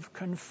concept of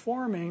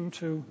conforming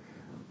to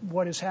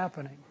what is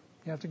happening.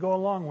 You have to go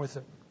along with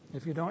it.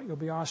 If you don't, you'll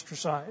be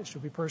ostracized.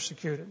 You'll be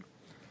persecuted.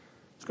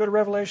 Let's go to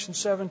Revelation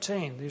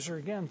 17. These are,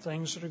 again,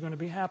 things that are going to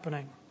be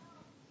happening.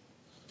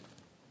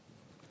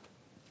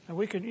 And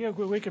we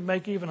could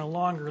make even a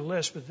longer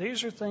list, but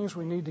these are things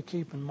we need to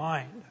keep in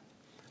mind.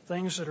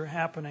 Things that are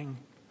happening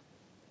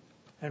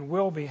and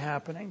will be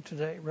happening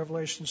today.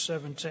 Revelation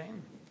 17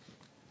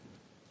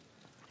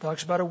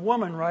 talks about a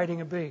woman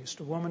riding a beast.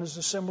 A woman is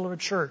the symbol of a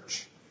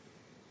church.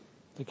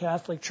 The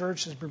Catholic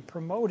Church has been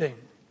promoting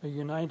a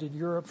united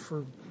Europe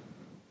for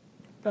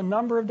a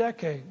number of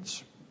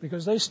decades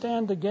because they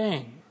stand to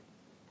gain.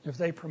 If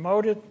they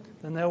promote it,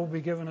 then they will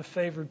be given a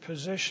favored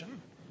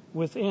position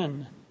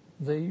within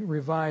the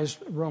revised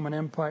Roman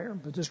Empire.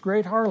 But this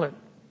great harlot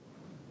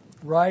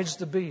rides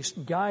the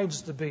beast,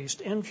 guides the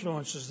beast,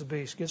 influences the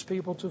beast, gets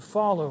people to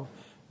follow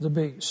the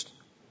beast.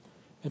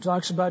 It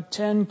talks about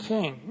 10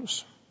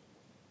 kings.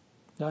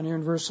 Down here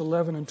in verse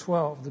 11 and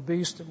 12, the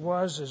beast that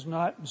was, is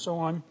not, and so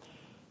on.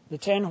 The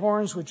 10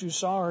 horns which you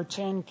saw are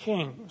 10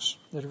 kings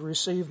that have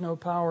received no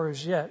power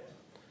as yet,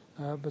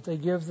 but they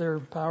give their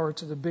power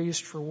to the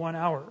beast for 1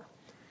 hour.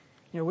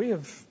 We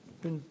have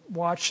been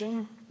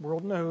watching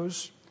world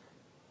news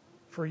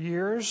for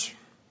years.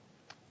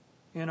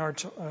 In our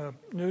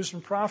News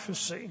and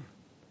Prophecy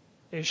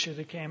issue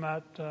that came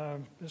out,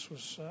 this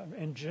was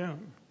in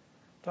June,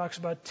 talks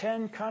about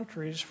 10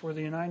 countries for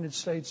the United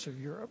States of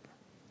Europe.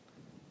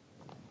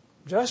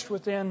 Just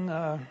within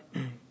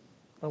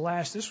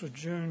this was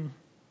June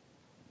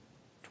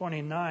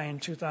 29,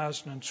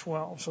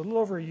 2012, so a little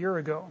over a year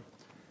ago,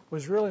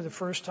 was really the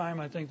first time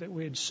I think that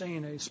we had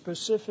seen a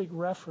specific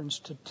reference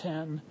to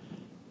 10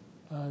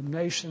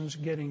 nations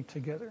getting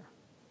together.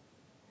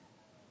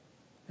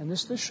 And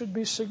this should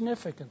be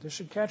significant. This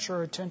should catch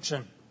our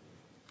attention.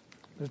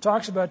 It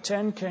talks about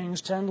 10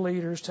 kings, 10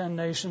 leaders, 10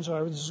 nations,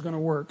 however this is going to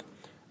work.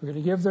 We're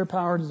going to give their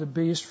power to the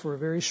beast for a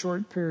very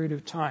short period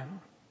of time.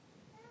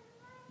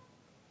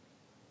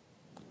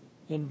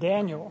 In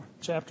Daniel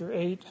chapter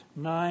 8,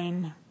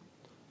 9,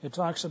 it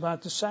talks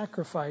about the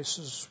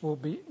sacrifices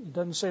it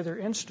doesn't say they're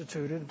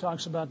instituted, it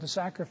talks about the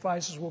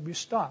sacrifices will be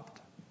stopped.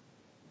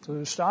 So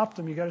to stop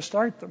them, you've got to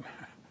start them.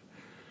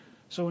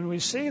 So when we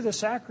see the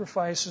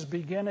sacrifices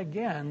begin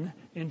again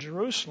in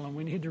Jerusalem,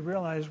 we need to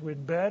realize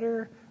we'd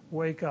better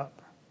wake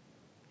up.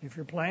 If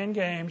you're playing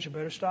games, you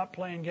better stop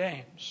playing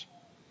games.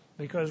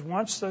 Because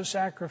once those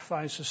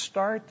sacrifices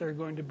start, they're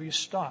going to be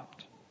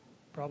stopped.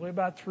 Probably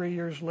about 3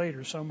 years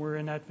later, somewhere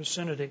in that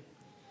vicinity.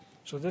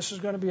 So this is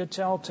going to be a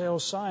telltale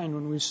sign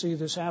when we see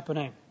this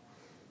happening.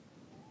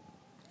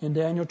 In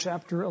Daniel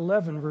chapter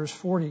 11, verse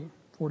 40,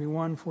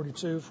 41,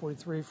 42,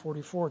 43,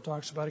 44,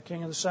 talks about a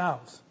king of the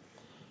south.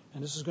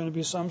 And this is going to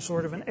be some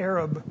sort of an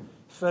Arab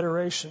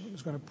federation.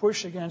 It's going to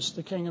push against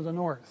the king of the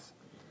north.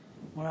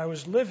 When I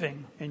was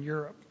living in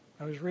Europe,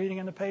 I was reading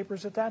in the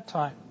papers at that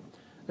time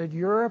that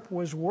Europe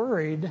was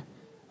worried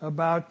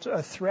about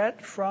a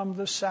threat from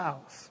the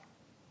south,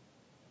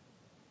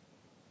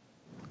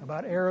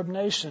 about Arab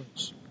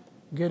nations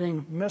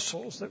getting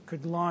missiles that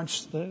could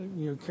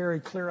carry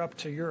clear up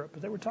to Europe.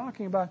 But they were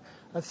talking about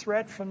a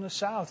threat from the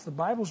south. The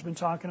Bible's been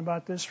talking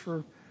about this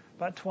for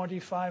about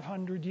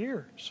 2,500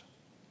 years.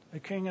 The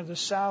king of the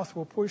south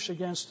will push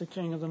against the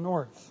king of the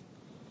north.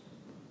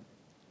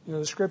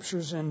 The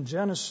scriptures in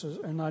Genesis,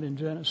 or not in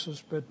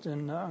Genesis, but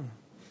in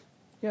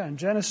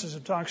Genesis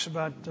it talks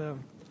about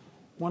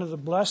one of the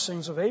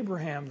blessings of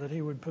Abraham, that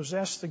he would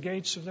possess the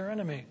gates of their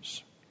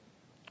enemies.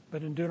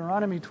 But in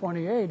Deuteronomy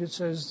 28 it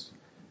says,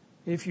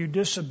 if you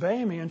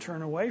disobey me and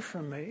turn away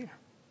from me,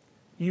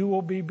 you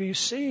will be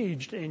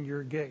besieged in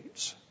your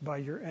gates by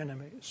your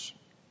enemies.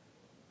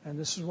 And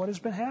this is what has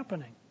been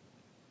happening.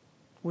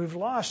 We've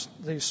lost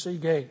these sea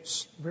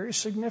gates, very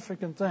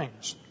significant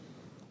things.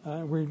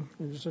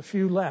 There's a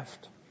few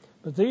left.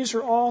 But these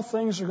are all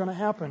things that are going to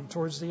happen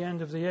towards the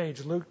end of the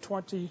age. Luke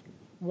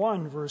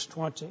 21, verse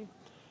 20,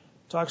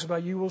 talks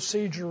about you will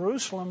see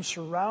Jerusalem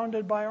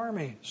surrounded by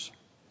armies.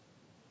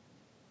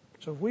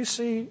 So if we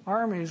see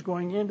armies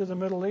going into the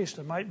Middle East,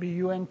 it might be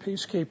UN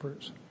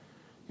peacekeepers.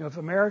 If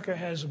America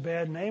has a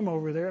bad name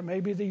over there, it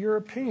may be the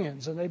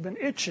Europeans, and they've been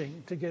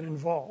itching to get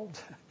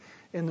involved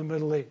in the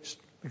Middle East,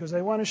 because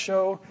they want to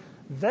show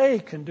they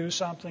can do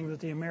something that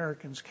the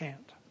Americans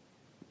can't.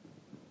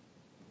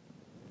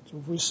 So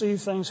if we see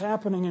things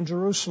happening in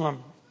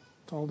Jerusalem,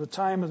 till the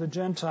time of the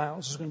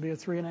Gentiles, it's going to be a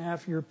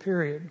 3.5-year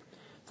period.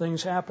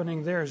 Things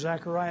happening there.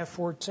 Zechariah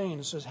 14,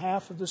 it says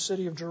half of the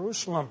city of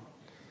Jerusalem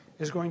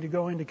is going to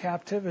go into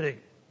captivity.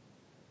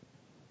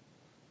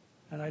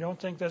 And I don't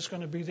think that's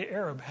going to be the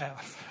Arab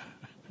half.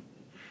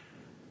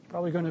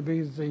 Probably going to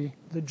be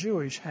the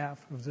Jewish half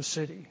of the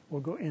city will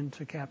go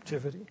into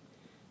captivity.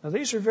 Now,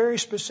 these are very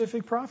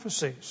specific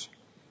prophecies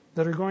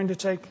that are going to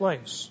take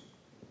place.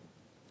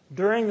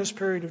 During this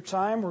period of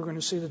time, we're going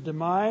to see the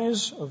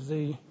demise of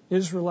the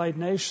Israelite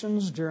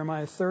nations.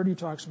 Jeremiah 30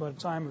 talks about a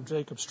time of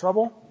Jacob's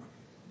trouble.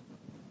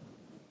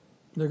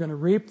 They're going to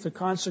reap the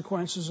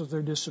consequences of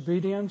their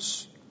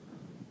disobedience.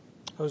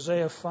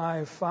 Hosea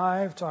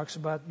 5:5 talks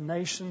about the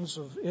nations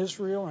of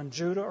Israel and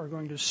Judah are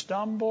going to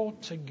stumble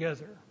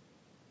together.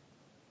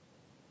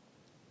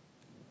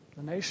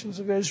 The nations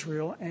of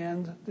Israel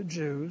and the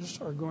Jews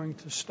are going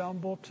to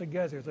stumble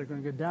together. They're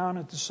going to go down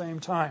at the same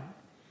time.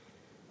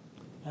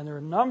 And there are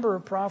a number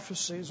of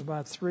prophecies,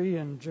 about 3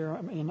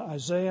 in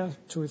Isaiah,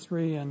 2 or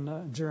 3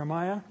 in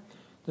Jeremiah,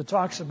 that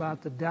talks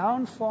about the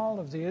downfall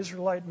of the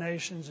Israelite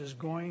nations is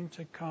going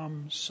to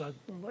come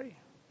suddenly.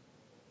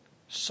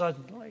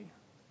 Suddenly.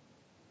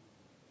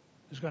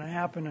 It's going to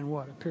happen in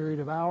what? A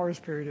period of hours,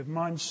 period of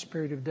months,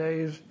 period of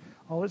days.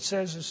 All it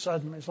says is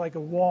suddenly. It's like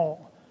a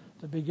wall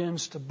that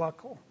begins to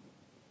buckle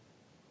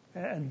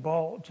and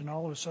bulge, and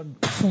all of a sudden,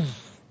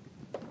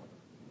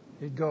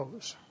 it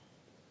goes.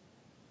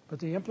 But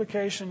the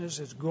implication is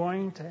it's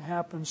going to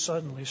happen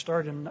suddenly.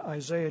 Start in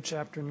Isaiah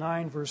chapter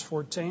 9, verse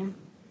 14.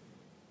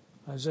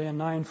 Isaiah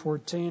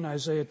 9:14,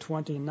 Isaiah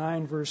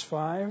 29, verse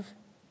 5.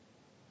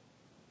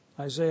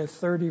 Isaiah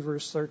 30,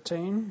 verse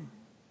 13.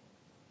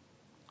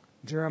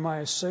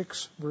 Jeremiah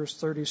 6, verse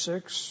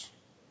 36.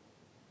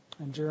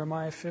 And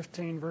Jeremiah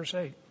 15, verse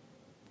 8.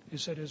 He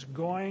said it's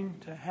going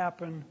to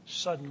happen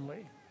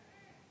suddenly.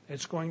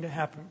 It's going to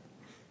happen.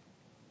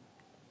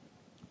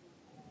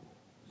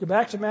 Go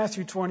back to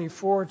Matthew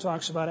 24. It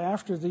talks about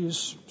after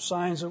these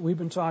signs that we've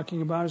been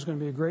talking about is going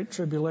to be a great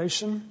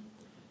tribulation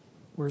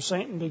where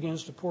Satan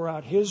begins to pour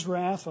out his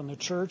wrath on the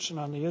church and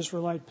on the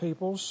Israelite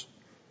peoples.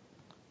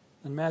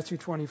 In Matthew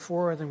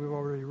 24, I think we've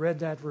already read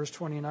that, verse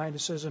 29,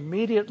 it says,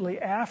 immediately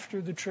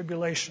after the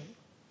tribulation,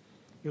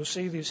 you'll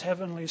see these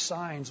heavenly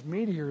signs,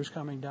 meteors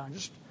coming down,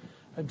 just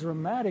a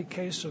dramatic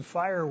case of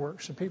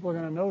fireworks. And people are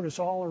going to notice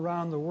all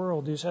around the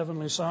world these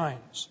heavenly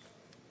signs.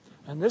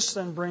 And this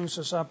then brings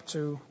us up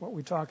to what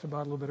we talked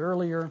about a little bit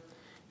earlier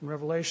in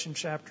Revelation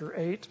chapter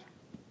 8,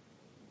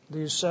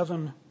 these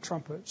 7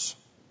 trumpets.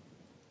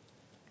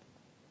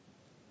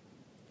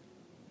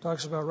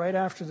 Talks about right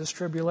after this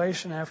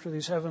tribulation, after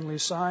these heavenly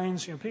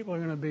signs, people are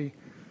going to be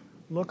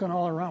looking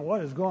all around. What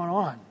is going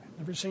on?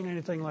 Never seen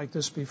anything like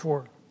this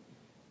before.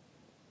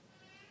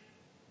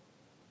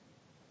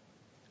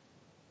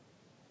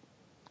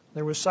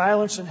 There was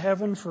silence in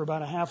heaven for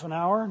about a half an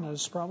hour, and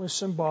that's probably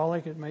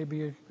symbolic. It may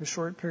be a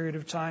short period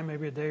of time,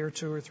 maybe a day or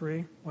 2 or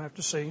 3. We'll have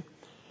to see.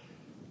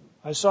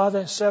 I saw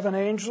the 7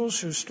 angels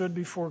who stood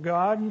before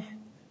God,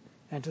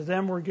 and to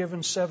them were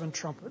given 7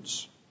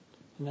 trumpets.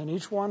 And then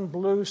each one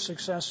blew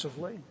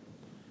successively.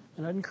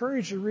 And I'd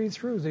encourage you to read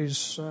through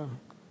these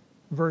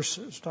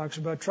verses. It talks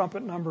about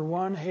trumpet number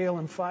 1, hail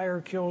and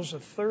fire kills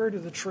 1/3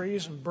 of the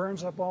trees and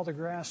burns up all the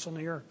grass on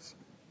the earth.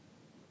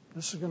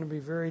 This is going to be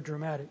very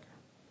dramatic.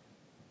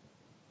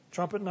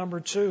 Trumpet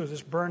number 2,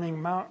 this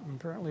burning mountain,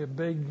 apparently a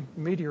big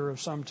meteor of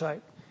some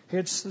type,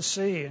 hits the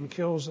sea and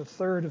kills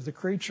 1/3 of the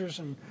creatures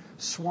and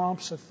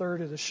swamps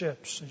 1/3 of the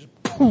ships.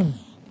 Boom!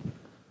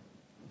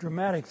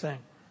 Dramatic thing.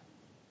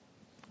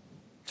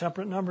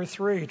 Trumpet number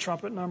 3,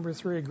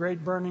 a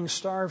great burning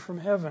star from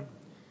heaven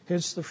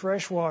hits the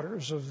fresh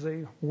waters of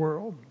the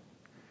world.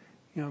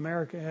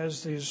 America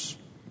has the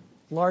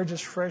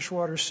largest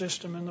freshwater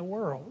system in the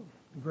world.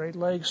 The Great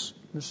Lakes,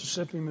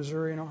 Mississippi,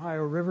 Missouri, and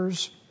Ohio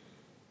rivers.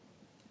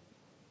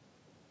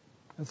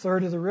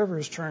 1/3 of the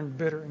rivers turn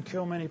bitter and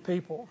kill many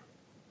people.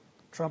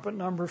 Trumpet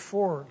number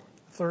 4,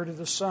 1/3 of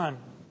the sun,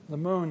 the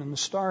moon, and the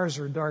stars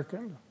are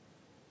darkened.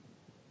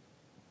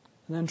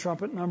 And then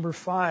trumpet number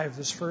 5,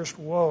 this first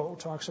woe,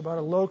 talks about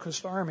a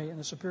locust army, and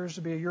this appears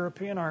to be a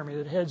European army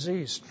that heads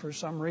east for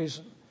some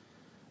reason.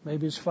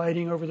 Maybe it's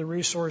fighting over the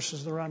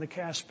resources around the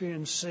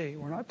Caspian Sea.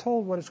 We're not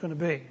told what it's going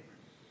to be.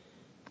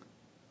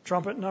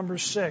 Trumpet number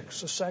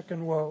 6, a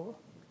second woe.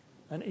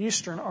 An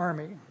eastern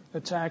army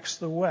attacks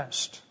the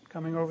west,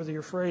 coming over the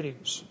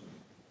Euphrates.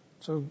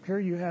 So here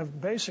you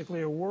have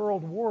basically a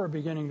world war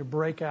beginning to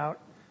break out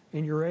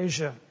in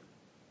Eurasia.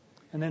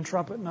 And then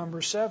trumpet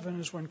number 7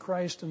 is when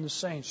Christ and the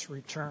saints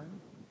return.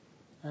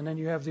 And then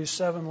you have these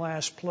 7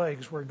 last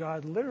plagues where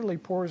God literally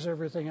pours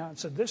everything out and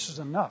said, this is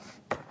enough.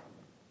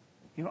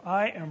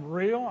 I am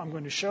real. I'm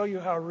going to show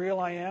you how real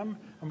I am.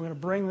 I'm going to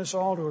bring this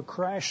all to a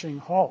crashing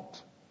halt.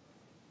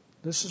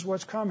 This is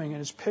what's coming, and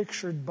it's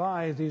pictured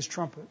by these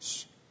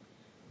trumpets.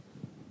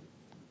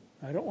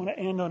 I don't want to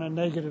end on a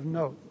negative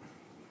note,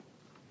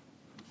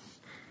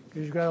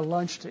 because you've got a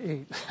lunch to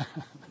eat.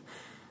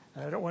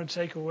 I don't want to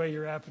take away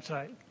your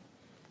appetite.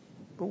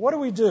 But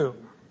what do?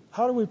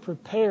 How do we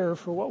prepare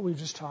for what we've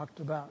just talked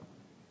about?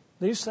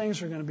 These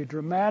things are going to be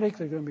dramatic.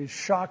 They're going to be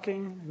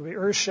shocking. They're going to be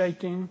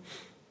earth-shaking.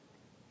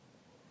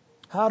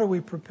 How do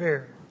we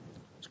prepare?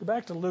 Let's go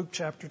back to Luke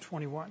chapter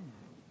 21.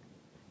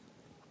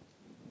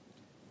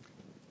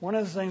 One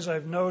of the things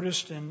I've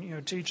noticed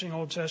in teaching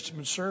Old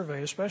Testament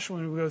survey,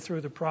 especially when we go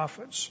through the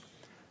prophets,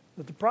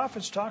 that the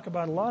prophets talk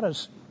about a lot of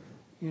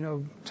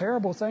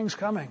terrible things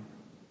coming.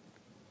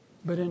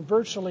 But in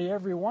virtually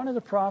every one of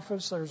the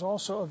prophets, there's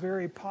also a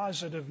very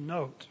positive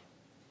note.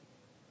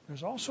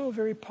 There's also a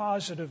very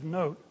positive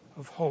note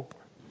of hope.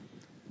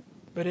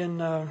 But in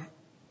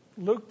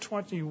Luke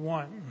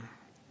 21,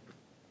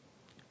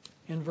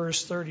 in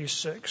verse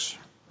 36.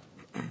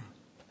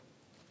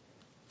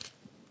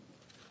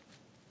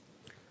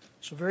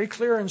 So very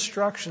clear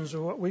instructions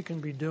of what we can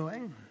be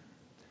doing.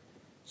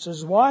 It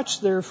says,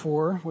 watch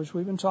therefore, which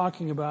we've been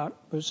talking about,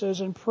 but it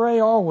says, and pray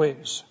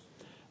always,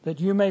 that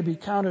you may be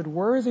counted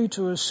worthy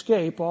to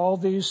escape all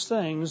these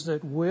things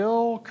that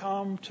will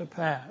come to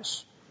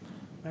pass.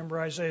 Remember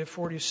Isaiah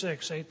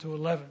 46,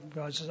 8-11.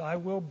 God says, I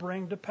will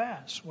bring to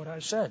pass what I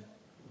said.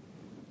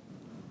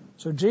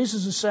 So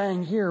Jesus is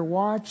saying here,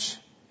 watch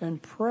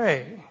and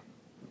pray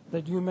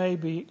that you may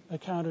be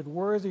accounted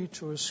worthy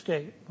to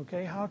escape.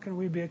 Okay, how can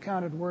we be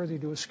accounted worthy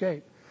to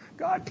escape?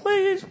 God,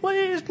 please,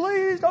 please,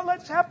 please, don't let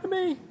this happen to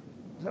me.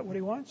 Is that what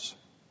he wants?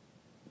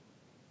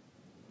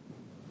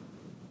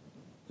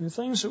 There are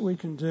things that we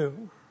can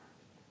do.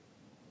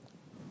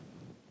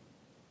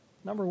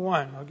 Number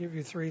one, I'll give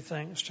you 3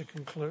 things to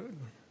conclude.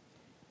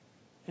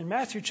 In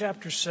Matthew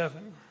chapter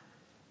 7,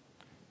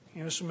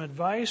 some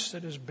advice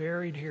that is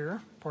buried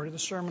here, part of the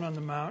Sermon on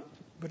the Mount,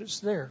 but it's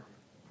there.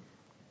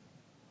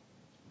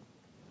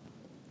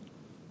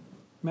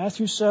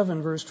 Matthew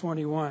 7, verse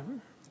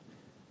 21.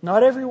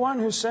 Not everyone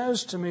who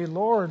says to me,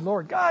 Lord,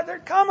 Lord, God, they're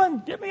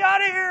coming, get me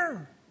out of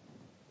here.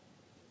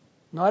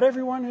 Not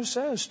everyone who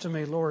says to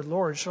me, Lord,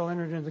 Lord, shall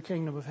enter into the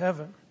kingdom of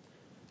heaven,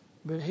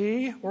 but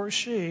he or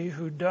she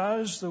who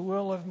does the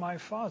will of my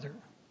Father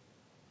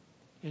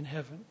in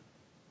heaven.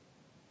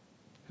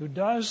 Who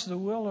does the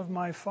will of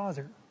my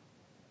Father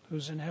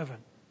who's in heaven.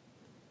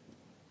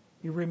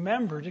 You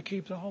remember to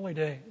keep the holy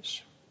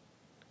days.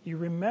 You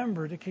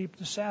remember to keep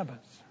the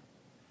Sabbath.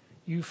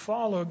 You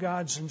follow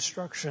God's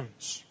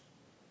instructions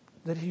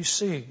that he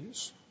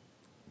sees.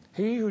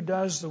 He who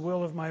does the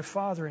will of my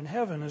Father in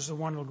heaven is the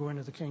one who will go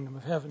into the kingdom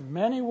of heaven.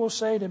 Many will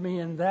say to me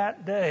in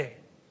that day,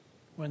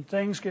 when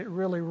things get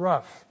really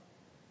rough,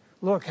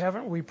 look,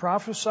 haven't we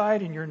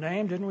prophesied in your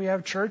name? Didn't we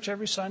have church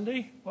every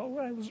Sunday? Well,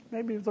 it was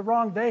maybe the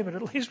wrong day, but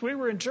at least we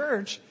were in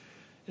church.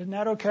 Isn't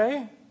that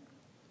okay?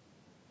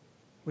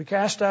 We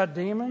cast out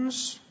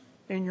demons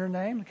in your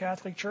name. The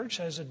Catholic Church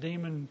has a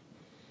demon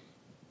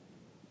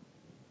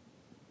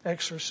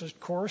exorcist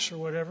course or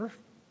whatever.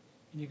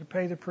 And you can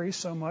pay the priest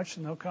so much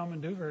and they'll come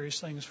and do various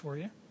things for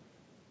you.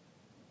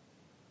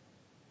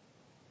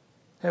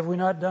 Have we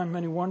not done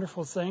many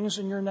wonderful things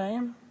in your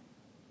name?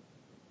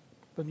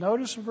 But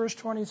notice in verse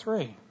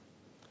 23,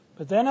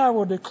 but then I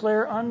will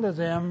declare unto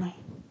them,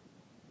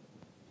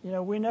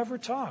 we never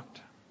talked.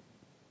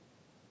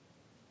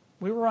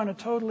 We were on a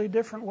totally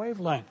different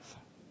wavelength.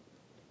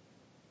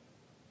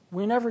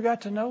 We never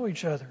got to know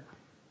each other.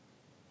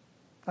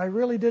 I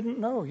really didn't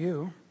know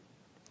you,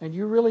 and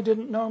you really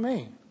didn't know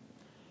me.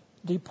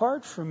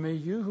 Depart from me,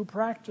 you who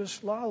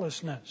practice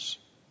lawlessness.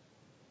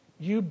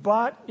 You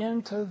bought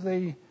into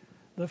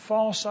the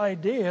false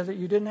idea that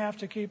you didn't have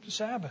to keep the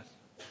Sabbath.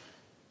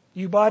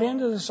 You bought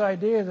into this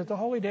idea that the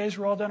holy days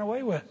were all done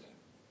away with.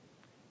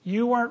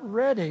 You weren't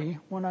ready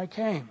when I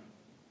came.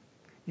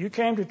 You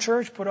came to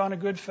church, put on a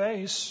good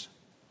face,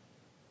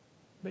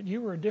 but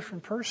you were a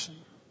different person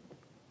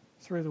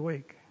through the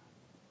week.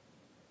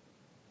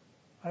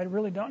 I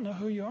really don't know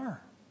who you are.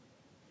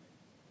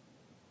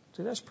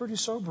 See, that's pretty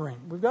sobering.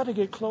 We've got to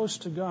get close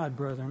to God,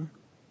 brethren.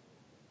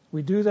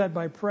 We do that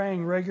by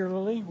praying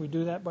regularly. We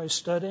do that by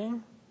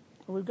studying.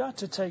 But we've got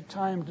to take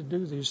time to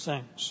do these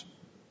things.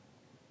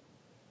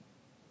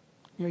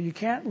 You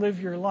can't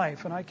live your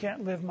life, and I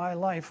can't live my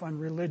life on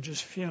religious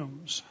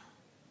fumes.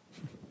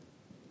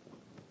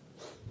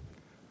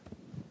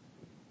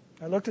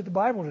 I looked at the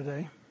Bible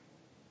today.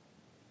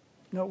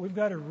 No, we've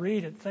got to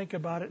read it, think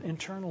about it,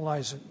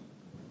 internalize it.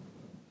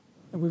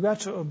 And we've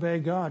got to obey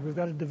God. We've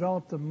got to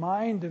develop the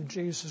mind of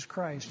Jesus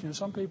Christ.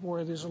 Some people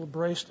wear these little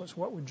bracelets.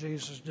 What would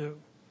Jesus do?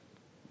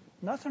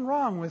 Nothing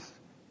wrong with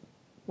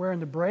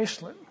wearing the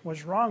bracelet.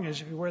 What's wrong is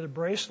if you wear the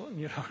bracelet and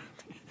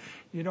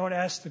you don't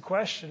ask the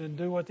question and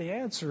do what the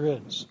answer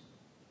is.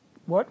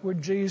 What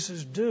would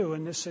Jesus do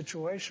in this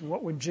situation?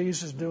 What would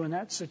Jesus do in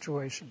that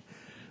situation?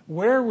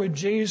 Where would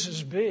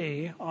Jesus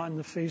be on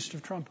the Feast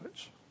of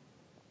Trumpets?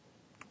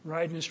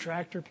 Riding his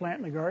tractor,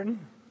 planting the garden?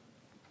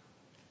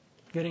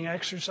 Getting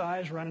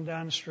exercise, running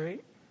down the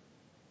street?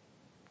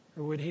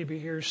 Or would he be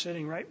here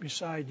sitting right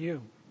beside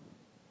you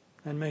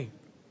and me?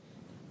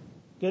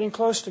 Getting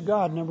close to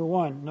God, number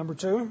one. Number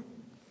two,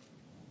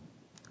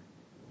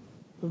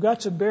 we've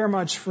got to bear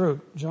much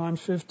fruit. John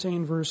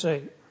 15, verse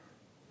 8.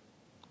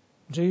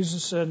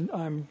 Jesus said,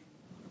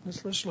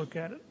 let's look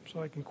at it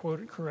so I can quote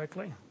it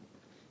correctly.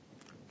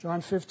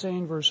 John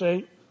 15, verse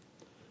 8.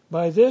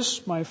 By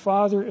this my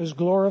Father is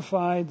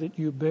glorified that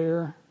you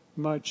bear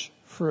much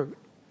fruit,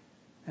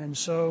 and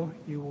so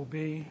you will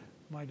be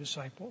my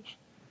disciples.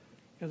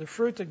 The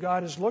fruit that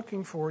God is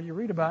looking for, you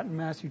read about in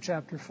Matthew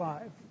chapter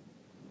 5.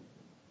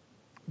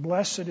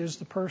 Blessed is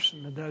the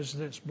person that does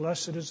this.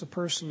 Blessed is the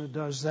person that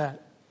does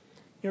that.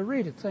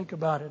 Read it, think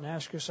about it, and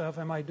ask yourself,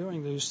 am I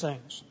doing these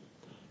things?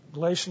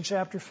 Galatians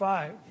chapter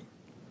 5.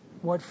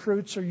 What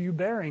fruits are you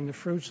bearing? The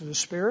fruits of the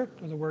Spirit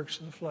or the works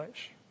of the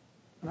flesh?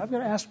 And I've got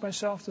to ask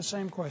myself the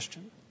same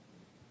question.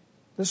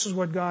 This is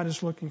what God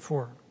is looking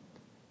for.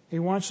 He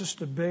wants us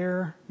to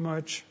bear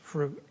much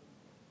fruit.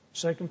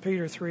 2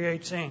 Peter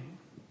 3:18,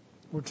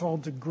 we're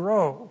told to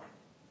grow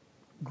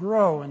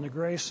in the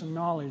grace and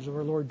knowledge of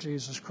our Lord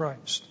Jesus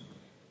Christ.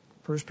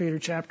 1 Peter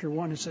chapter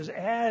 1, it says,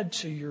 add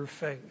to your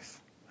faith.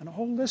 And a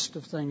whole list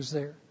of things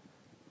there.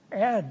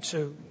 Add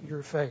to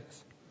your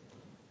faith.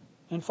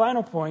 And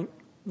final point,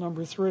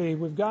 number 3,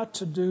 we've got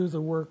to do the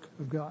work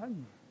of God.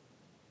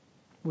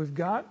 We've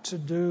got to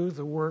do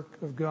the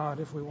work of God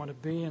if we want to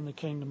be in the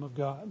kingdom of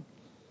God.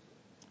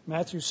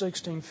 Matthew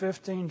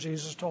 16:15,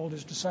 Jesus told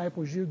his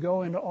disciples, you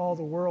go into all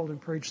the world and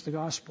preach the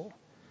gospel.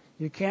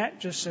 You can't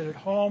just sit at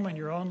home in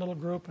your own little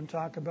group and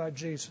talk about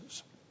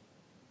Jesus.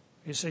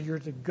 He said you're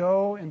to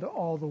go into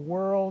all the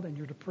world and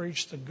you're to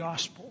preach the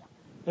gospel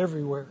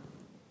everywhere.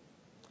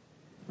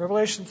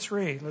 Revelation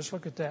 3, let's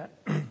look at that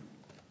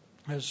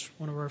as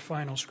one of our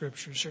final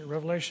scriptures here.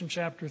 Revelation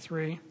chapter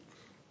 3.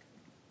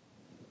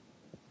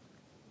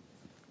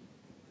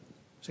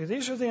 See,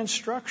 these are the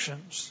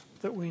instructions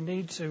that we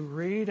need to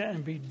read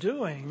and be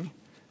doing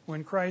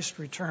when Christ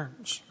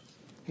returns.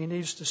 He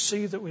needs to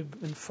see that we've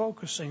been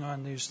focusing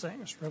on these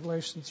things.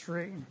 Revelation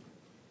 3,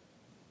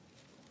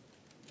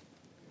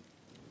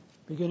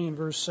 beginning in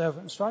verse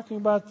 7. It's talking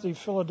about the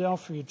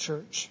Philadelphia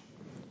church.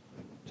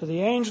 To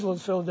the angel of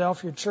the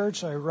Philadelphia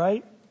church I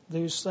write,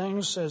 these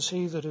things says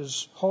he that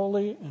is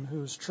holy and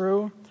who is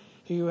true,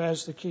 he who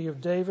has the key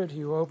of David,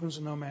 he who opens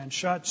and no man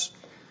shuts.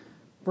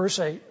 Verse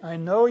 8, I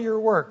know your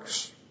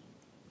works.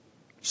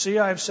 See,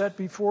 I have set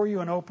before you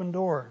an open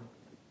door,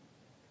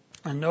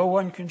 and no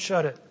one can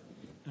shut it.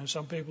 And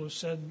some people have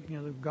said,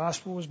 the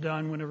gospel was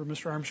done whenever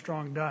Mr.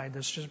 Armstrong died.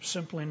 That's just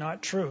simply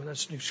not true.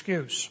 That's an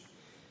excuse.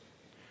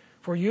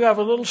 For you have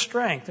a little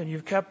strength, and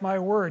you've kept my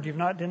word. You've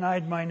not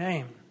denied my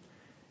name.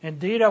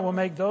 Indeed, I will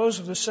make those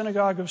of the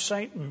synagogue of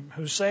Satan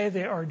who say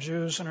they are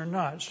Jews and are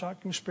not. It's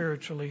talking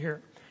spiritually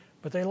here.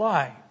 But they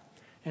lie.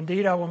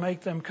 Indeed, I will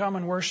make them come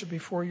and worship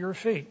before your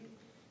feet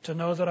to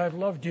know that I've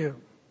loved you.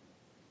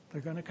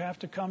 They're going to have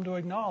to come to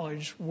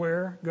acknowledge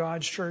where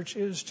God's church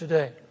is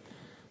today.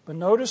 But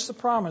notice the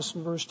promise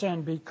in verse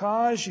 10,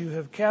 because you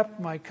have kept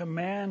my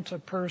command to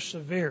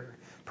persevere.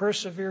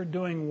 Persevere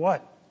doing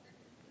what?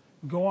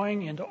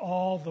 Going into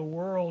all the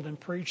world and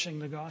preaching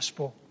the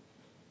gospel.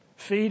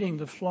 Feeding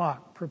the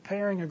flock,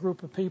 preparing a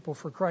group of people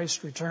for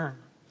Christ's return.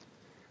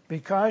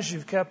 Because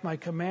you've kept my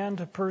command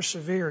to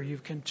persevere,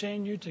 you've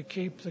continued to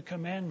keep the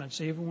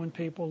commandments even when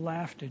people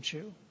laughed at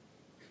you.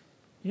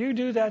 You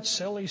do that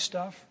silly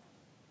stuff.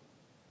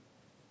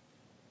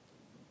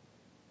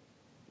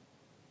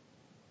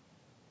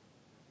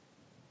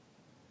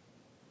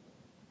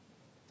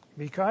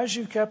 Because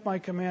you've kept my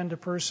command to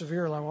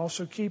persevere, I will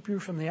also keep you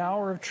from the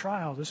hour of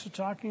trial. This is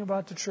talking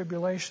about the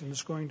tribulation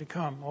that's going to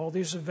come. All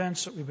these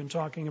events that we've been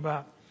talking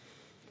about,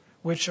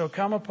 which shall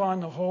come upon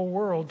the whole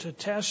world to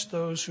test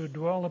those who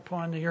dwell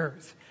upon the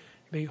earth.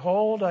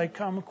 Behold, I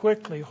come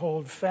quickly.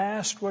 Hold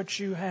fast what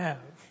you have,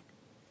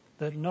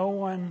 that no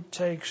one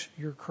takes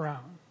your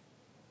crown.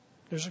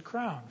 There's a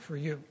crown for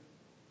you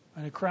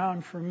and a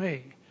crown for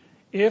me.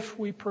 If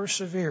we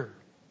persevere,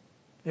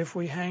 if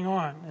we hang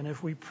on, and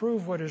if we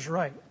prove what is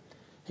right.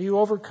 He who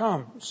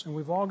overcomes, and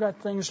we've all got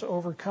things to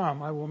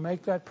overcome, I will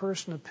make that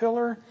person a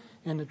pillar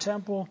in the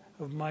temple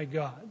of my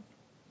God.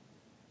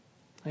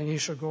 And he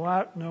shall go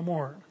out no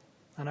more.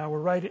 And I will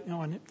write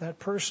on that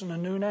person a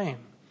new name,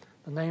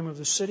 the name of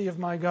the city of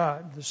my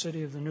God, the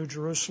city of the New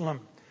Jerusalem,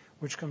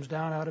 which comes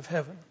down out of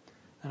heaven.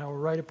 And I will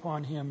write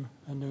upon him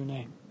a new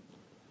name.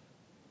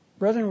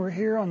 Brethren, we're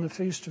here on the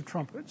Feast of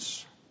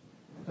Trumpets,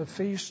 a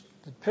feast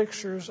that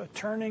pictures a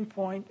turning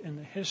point in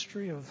the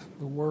history of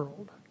the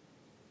world.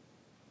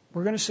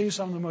 We're going to see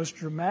some of the most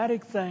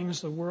dramatic things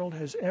the world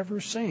has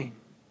ever seen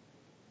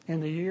in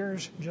the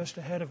years just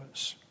ahead of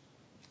us.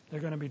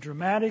 They're going to be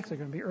dramatic, they're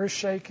going to be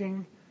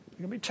earth-shaking, they're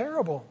going to be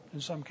terrible in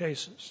some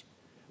cases.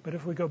 But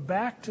if we go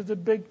back to the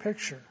big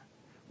picture,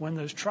 when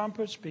those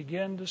trumpets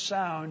begin to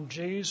sound,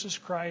 Jesus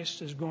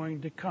Christ is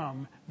going to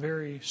come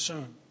very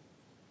soon.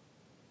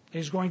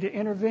 He's going to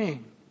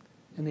intervene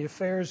in the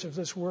affairs of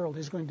this world.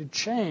 He's going to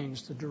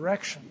change the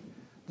direction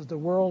that the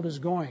world is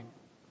going.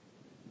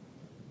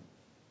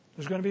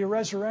 There's going to be a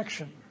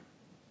resurrection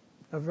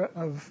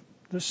of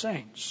the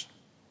saints.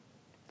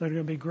 They're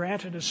going to be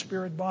granted a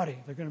spirit body.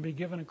 They're going to be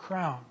given a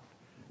crown.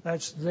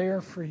 That's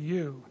there for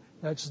you.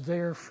 That's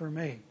there for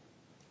me.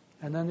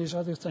 And then these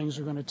other things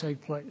are going to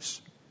take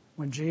place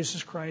when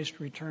Jesus Christ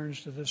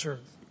returns to this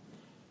earth.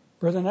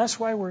 Brethren, that's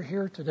why we're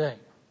here today.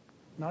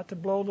 Not to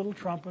blow little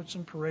trumpets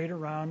and parade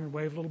around and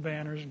wave little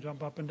banners and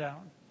jump up and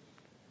down.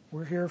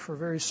 We're here for a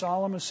very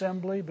solemn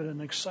assembly, but an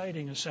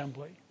exciting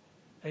assembly.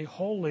 A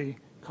holy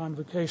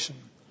convocation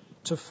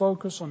to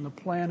focus on the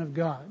plan of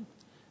God.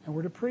 And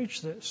we're to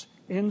preach this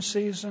in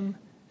season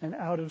and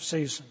out of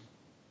season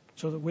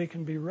so that we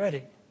can be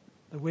ready,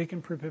 that we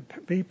can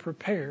be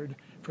prepared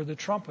for the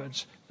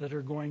trumpets that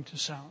are going to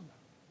sound.